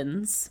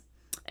Passions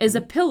is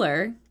a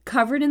pillar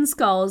covered in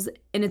skulls,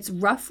 and it's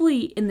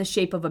roughly in the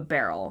shape of a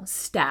barrel,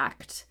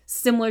 stacked,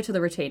 similar to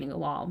the retaining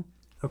wall.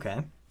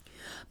 Okay.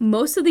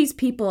 Most of these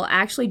people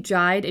actually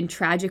died in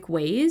tragic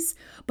ways,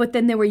 but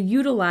then they were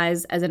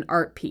utilized as an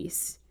art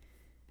piece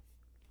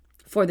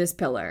for this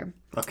pillar.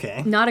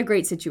 Okay. Not a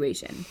great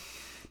situation.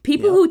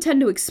 People who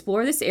tend to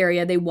explore this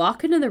area, they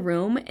walk into the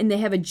room and they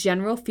have a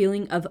general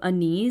feeling of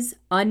unease,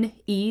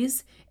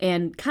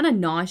 and kind of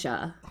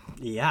nausea.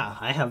 Yeah,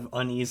 I have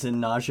unease and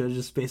nausea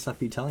just based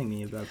off you telling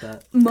me about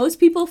that. Most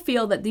people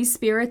feel that these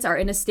spirits are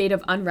in a state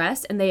of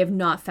unrest and they have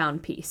not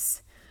found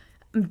peace.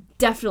 I'm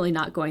definitely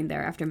not going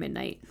there after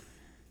midnight.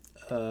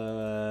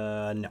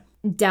 No.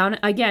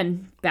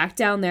 Back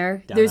down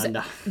there.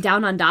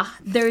 Down under.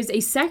 There's a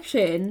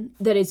section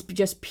that is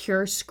just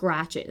pure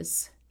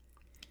scratches.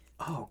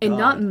 Oh, God. And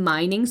not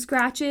mining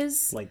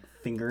scratches. Like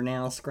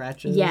fingernail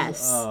scratches?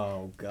 Yes.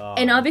 Oh, God.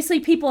 And obviously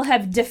people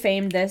have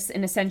defamed this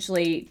and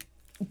essentially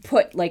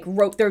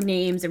wrote their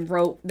names and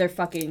wrote their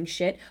fucking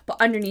shit.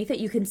 But underneath it,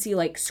 you can see,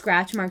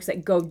 scratch marks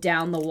that go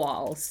down the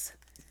walls.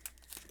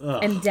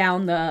 Ugh. And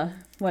down the,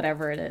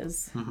 whatever it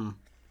is. Mm-hmm.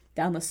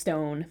 Down the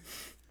stone.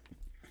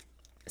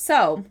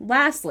 So,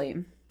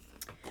 lastly,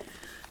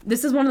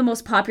 This is one of the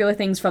most popular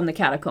things from the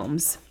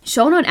catacombs.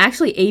 Shown on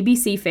actually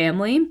ABC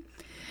Family,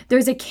 there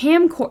is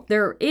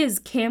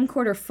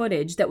camcorder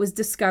footage that was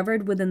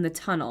discovered within the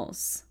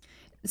tunnels.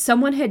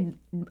 Someone had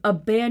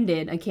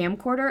abandoned a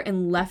camcorder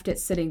and left it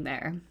sitting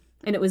there,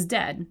 and it was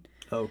dead.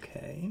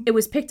 Okay. It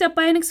was picked up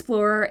by an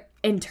explorer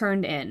and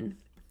turned in.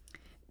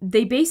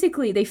 They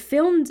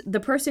filmed, the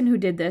person who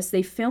did this,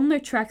 they filmed their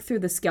trek through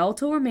the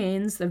skeletal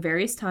remains, the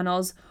various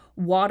tunnels,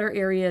 water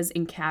areas,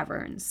 and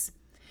caverns.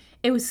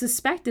 It was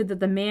suspected that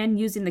the man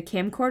using the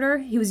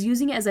camcorder, he was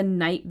using it as a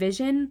night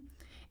vision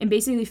and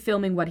basically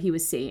filming what he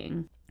was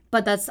seeing.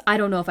 But I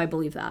don't know if I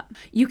believe that.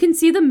 You can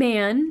see the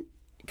man,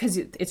 because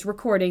it's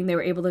recording, they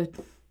were able to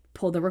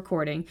pull the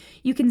recording.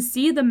 You can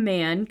see the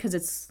man, because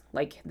it's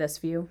like this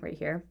view right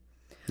here.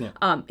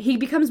 Yeah. He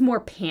becomes more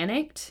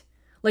panicked.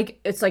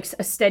 Like, it's like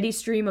a steady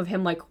stream of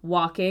him, like,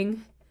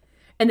 walking.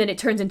 And then it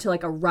turns into,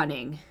 like, a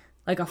running.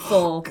 Like a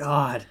full... Oh,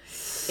 God.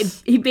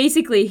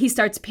 He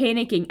starts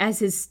panicking as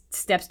his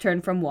steps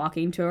turn from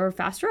walking to a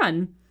fast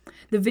run.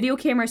 The video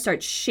camera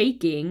starts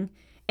shaking,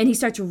 and he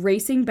starts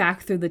racing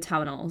back through the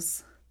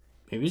tunnels.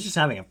 Maybe he's just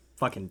having a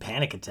fucking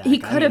panic attack. He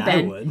could have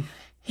been. I would.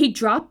 He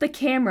dropped the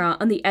camera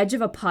on the edge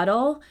of a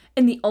puddle,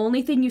 and the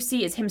only thing you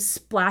see is him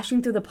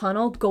splashing through the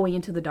puddle, going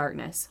into the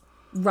darkness.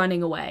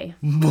 Running away.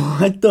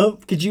 What the?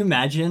 Could you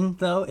imagine,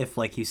 though, if,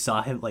 like, you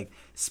saw him, like,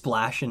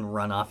 splash and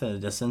run off in the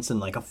distance and,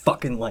 like, a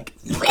fucking, like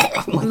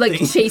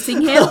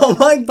chasing him? Oh,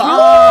 my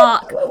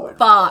God.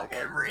 Fuck.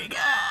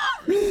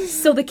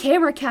 So the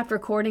camera kept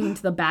recording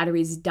until the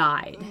batteries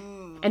died.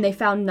 And they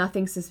found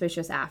nothing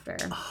suspicious after.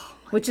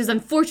 Which is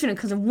unfortunate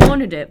because I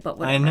wanted it, but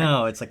whatever. I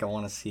know. It's like I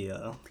want to see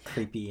a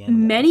creepy animal.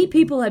 Many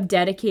people have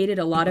dedicated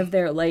a lot of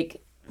their,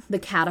 like... the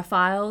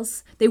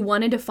cataphiles, they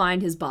wanted to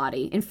find his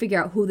body and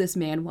figure out who this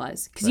man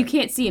was. Because you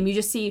can't see him. You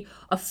just see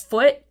a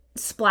foot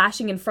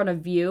splashing in front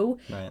of you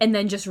and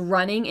then just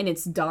running, and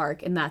it's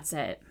dark, and that's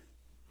it.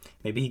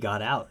 Maybe he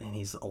got out and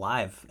he's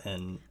alive,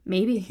 and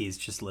maybe he's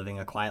just living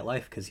a quiet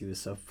life because he was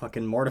so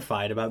fucking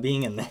mortified about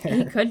being in there.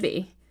 He could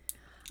be.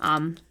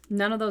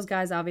 None of those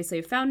guys obviously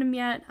have found him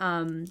yet,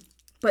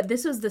 but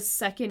this was the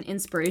second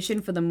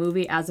inspiration for the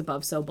movie As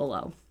Above, So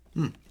Below.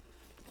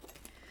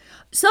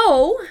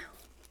 So...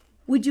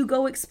 would you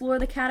go explore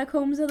the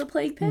catacombs of the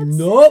plague pits?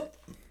 Nope.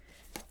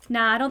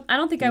 Nah, I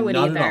don't think I would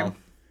Not either. at all.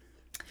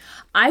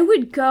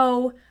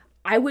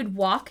 I would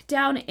walk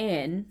down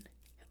in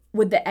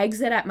with the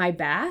exit at my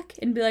back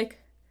and be like,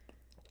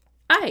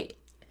 "Aight."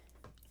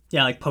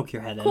 Yeah, like poke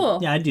your head Cool.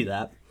 in. Yeah, I'd do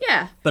that.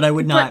 Yeah. But I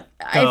would not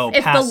go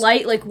if past... the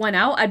light like went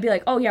out, I'd be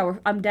like, "Oh yeah,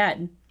 I'm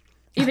dead."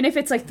 Even if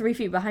it's like 3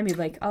 feet behind me,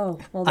 like, "Oh,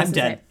 well, this I'm is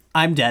dead. it.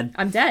 I'm dead.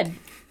 I'm dead.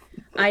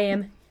 I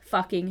am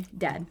fucking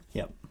dead."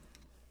 Yep.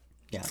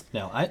 Yeah.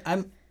 No,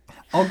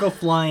 I'll go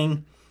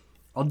flying.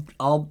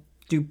 I'll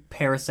do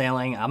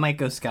parasailing. I might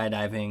go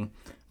skydiving.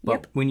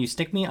 But when you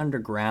stick me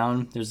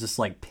underground, there's this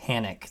like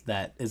panic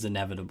that is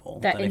inevitable.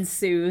 That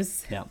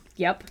ensues. Yeah.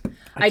 Yep.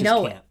 I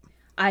know. Can't.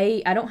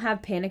 I don't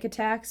have panic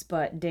attacks,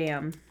 but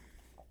damn.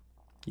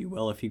 You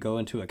will if you go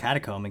into a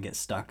catacomb and get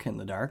stuck in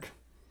the dark.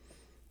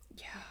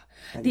 Yeah.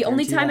 The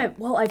only time I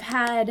want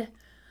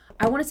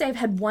to say I've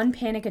had one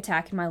panic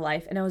attack in my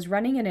life, and I was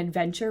running an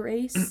adventure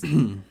race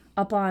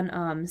up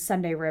on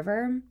Sunday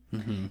River,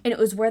 and it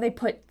was where they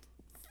put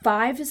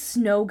 5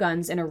 snow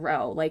guns in a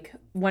row, like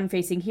one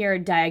facing here,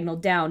 diagonal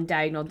down,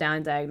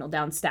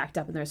 stacked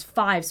up, and there's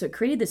 5, so it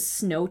created this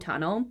snow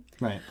tunnel.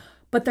 Right.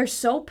 But they're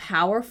so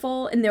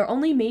powerful, and they're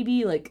only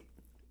maybe like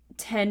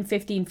 10,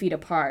 15 feet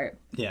apart.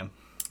 Yeah.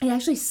 It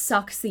actually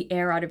sucks the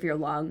air out of your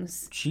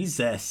lungs.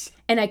 Jesus.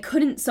 And I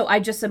couldn't, so I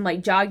just am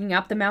like jogging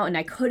up the mountain,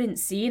 I couldn't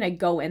see, and I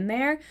go in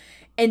there,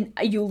 and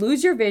you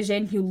lose your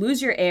vision, you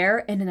lose your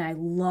air, and then I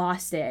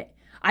lost it.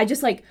 I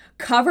just like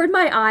covered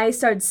my eyes,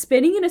 started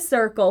spinning in a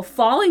circle,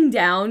 falling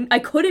down. I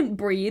couldn't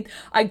breathe.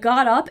 I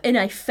got up and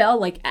I fell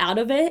like out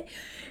of it.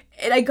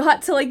 And I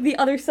got to like the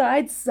other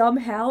side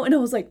somehow, and I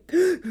was like,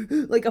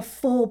 like a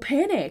full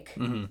panic.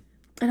 And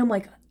I'm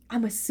like,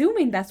 I'm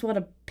assuming that's what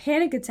a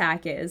panic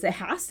attack is. It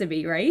has to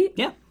be, right?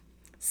 Yeah.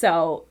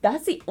 So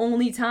that's the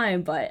only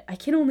time, but I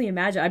can only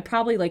imagine. I'd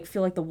probably like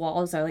feel like the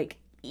walls are like,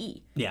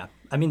 Yeah.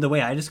 I mean, the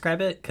way I describe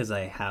it, because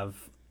I have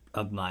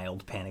a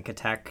mild panic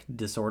attack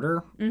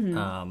disorder,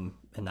 and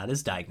that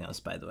is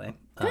diagnosed, by the way.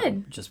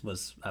 Good.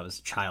 I was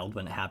a child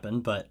when it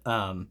happened, but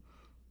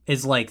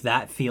is like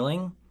that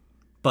feeling,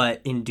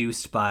 but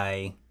induced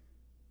by,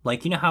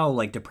 like, you know how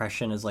like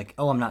depression is like,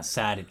 oh, I'm not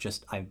sad, it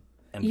just I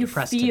am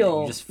depressed today.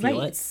 You just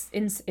feel it.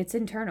 It's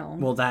internal.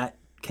 Well, that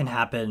can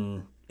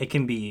happen. It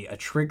can be a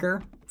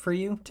trigger for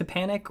you to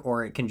panic,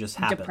 or it can just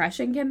happen.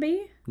 Depression can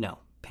be? No,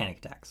 panic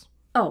attacks.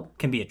 Oh.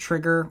 Can be a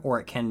trigger, or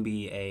it can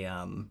be a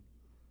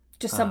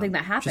just something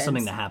that happens. Just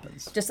something that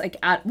happens. Just like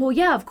well,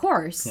 yeah, of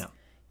course. Yeah.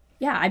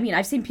 Yeah, I mean,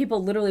 I've seen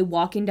people literally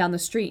walking down the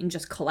street and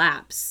just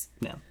collapse.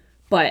 Yeah.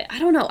 But I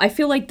don't know. I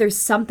feel like there's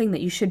something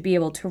that you should be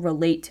able to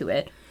relate to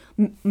it.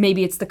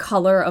 Maybe it's the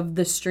color of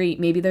the street.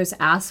 Maybe there's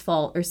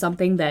asphalt or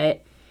something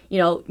that, you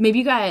know, maybe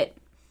you got,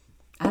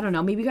 I don't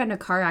know, maybe you got in a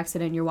car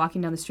accident and you're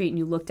walking down the street and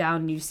you look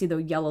down and you see the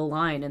yellow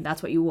line and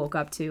that's what you woke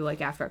up to like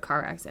after a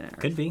car accident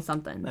or Could be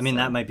something. I mean,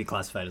 that might be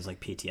classified as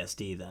like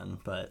PTSD then,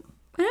 but...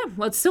 Yeah,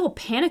 well, it's still a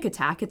panic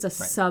attack. It's a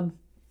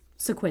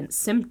subsequent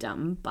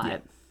symptom,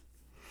 but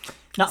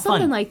not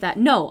something fun. like that.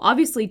 No,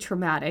 obviously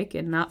traumatic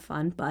and not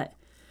fun, but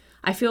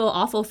I feel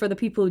awful for the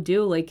people who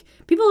do. Like,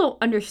 people don't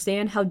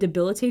understand how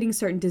debilitating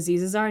certain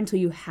diseases are until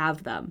you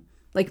have them.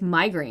 Like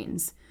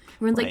migraines.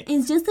 Everyone's like,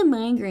 it's just a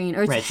migraine.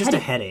 Or it's just a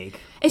headache.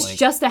 It's like,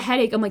 just a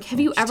headache. I'm like, have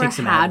you ever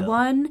had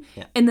one?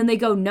 Yeah. And then they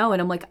go, no.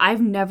 And I'm like, I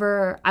would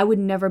never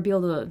be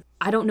able to,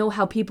 I don't know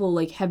how people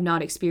like have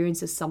not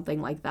experienced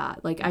something like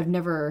that. Like I've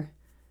never,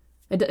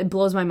 it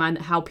blows my mind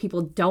how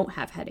people don't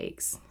have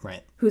headaches.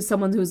 Right.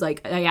 Someone who's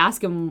like, I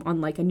ask them on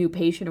like a new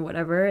patient or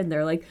whatever, and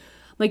they're like,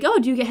 oh,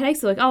 do you get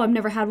headaches? They're like, oh, I've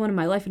never had one in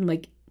my life. And I'm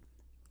like,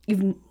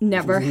 you've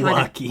never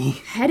had a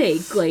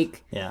headache.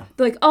 Like, yeah.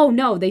 They're like, oh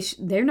no,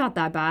 they're not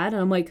that bad.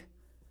 And I'm like,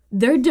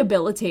 they're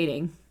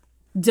debilitating.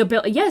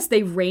 Yes,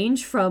 they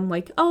range from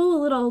like, oh,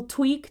 a little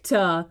tweak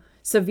to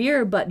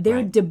severe, but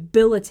they're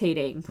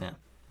debilitating. Yeah.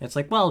 It's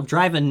like, well,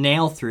 drive a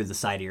nail through the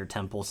side of your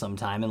temple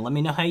sometime and let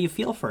me know how you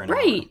feel for an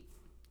hour.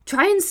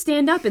 Try and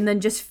stand up and then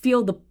just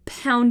feel the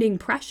pounding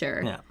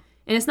pressure. Yeah.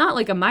 And it's not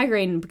like a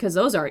migraine because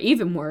those are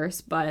even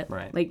worse, but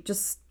like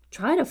just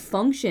try to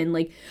function.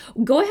 Like,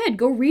 go ahead,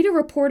 go read a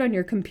report on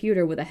your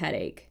computer with a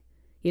headache.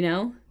 You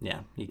know? Yeah,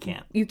 you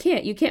can't. You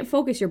can't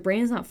focus. Your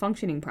brain's not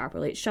functioning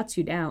properly. It shuts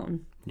you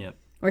down. Yep.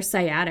 Or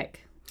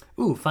sciatic.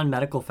 Ooh, fun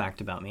medical fact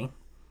about me.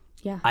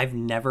 Yeah. I've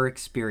never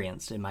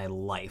experienced in my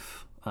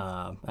life,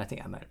 I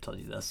think I might have told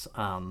you this,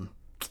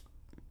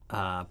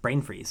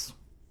 brain freeze.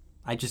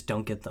 I just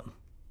don't get them.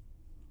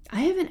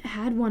 I haven't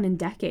had one in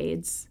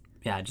decades.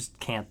 Yeah, I just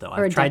can't, though.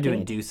 I've tried to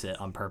induce it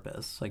on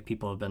purpose. Like,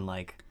 people have been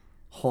like,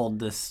 hold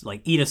this,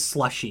 like, eat a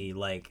slushie,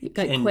 like,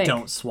 and quick.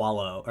 Don't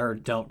swallow or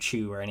don't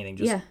chew or anything.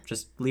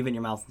 Just leave it in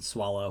your mouth and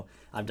swallow.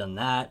 I've done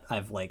that.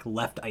 I've, like,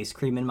 left ice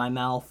cream in my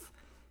mouth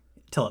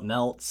till it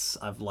melts.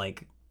 I've,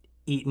 like,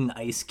 eaten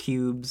ice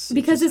cubes.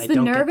 Because it's the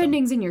nerve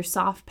endings in your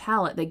soft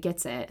palate that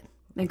gets it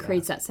and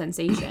creates that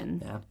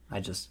sensation. Yeah,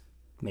 I just,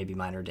 maybe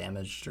mine are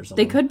damaged or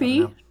something. They could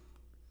be.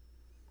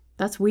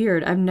 That's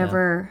weird. I've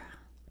never...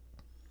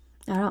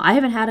 I don't know. I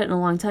haven't had it in a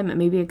long time. It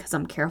may be because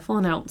I'm careful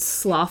and I don't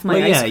slough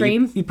my ice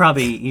cream. You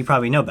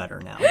probably know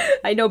better now.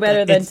 I know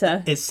better than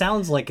to. It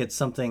sounds like it's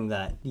something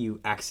that you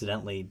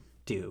accidentally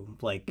do.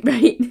 Like,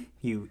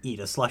 you eat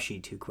a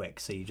slushie too quick,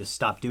 so you just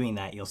stop doing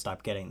that. You'll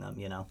stop getting them.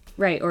 You know.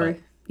 Right. Or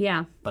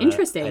but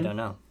interesting. I don't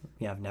know.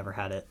 Yeah, I've never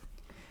had it.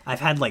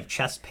 I've had like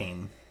chest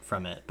pain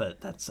from it,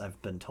 but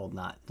I've been told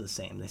not the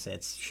same. They say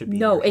it should be.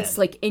 No, in your it's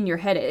like in your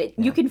head.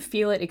 You can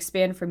feel it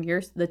expand from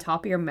the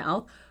top of your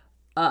mouth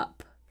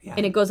up. Yeah.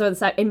 And it goes over the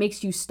side. It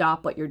makes you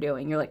stop what you're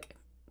doing. You're like,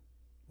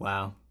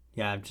 wow.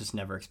 Yeah, I've just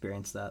never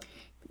experienced that.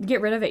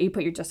 Get rid of it. You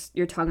put your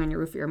tongue on your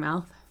roof of your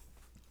mouth.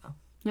 Oh.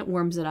 It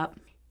warms it up.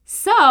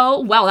 So,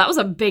 wow, that was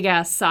a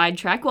big-ass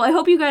sidetrack. Well, I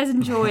hope you guys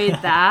enjoyed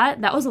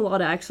that. That was a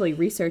lot of actually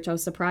research. I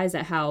was surprised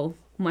at how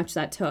much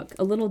that took.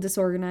 A little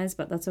disorganized,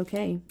 but that's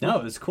okay. No,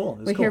 it was cool.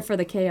 We're here for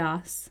the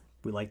chaos.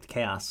 We like the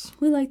chaos.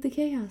 We like the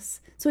chaos.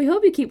 So we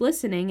hope you keep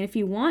listening. If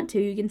you want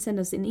to, you can send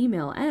us an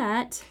email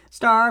at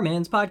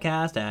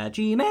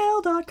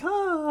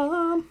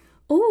starmanspodcast@gmail.com.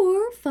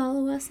 Or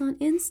follow us on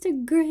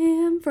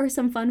Instagram for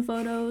some fun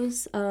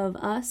photos of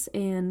us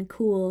and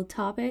cool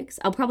topics.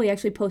 I'll probably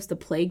actually post the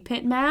plague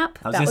pit map.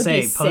 I was going to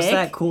say, post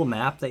that cool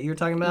map that you were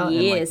talking about.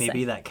 Yes. And like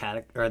maybe that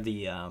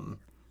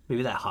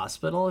maybe that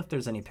hospital, if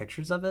there's any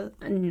pictures of it.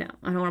 No,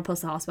 I don't want to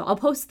post the hospital. I'll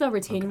post the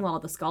retaining wall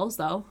of the skulls,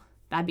 though.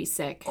 That'd be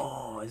sick.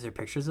 Oh, is there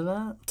pictures of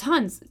that?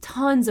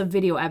 Tons of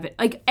video evidence.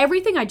 Like,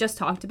 everything I just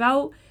talked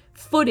about,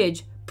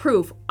 footage,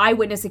 proof,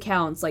 eyewitness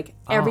accounts, like,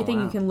 everything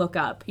you can look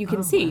up, you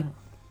can see. Wow.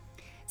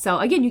 So,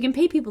 again, you can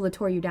pay people to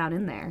tour you down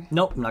in there.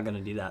 Nope, I'm not going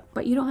to do that.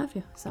 But you don't have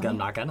to. So. I'm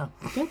not going to.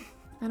 Good.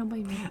 I don't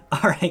blame you.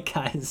 All right,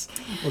 guys.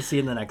 We'll see you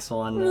in the next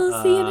one.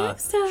 We'll see you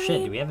next time.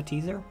 Shit, do we have a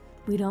teaser?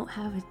 We don't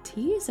have a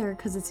teaser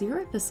because it's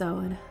your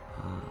episode.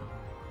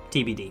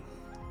 TBD.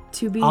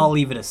 I'll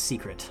leave it a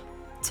secret.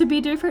 To be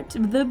different. To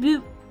be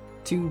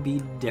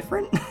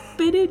different? Bye.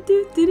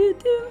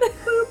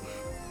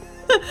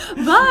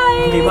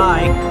 Okay,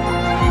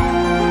 bye.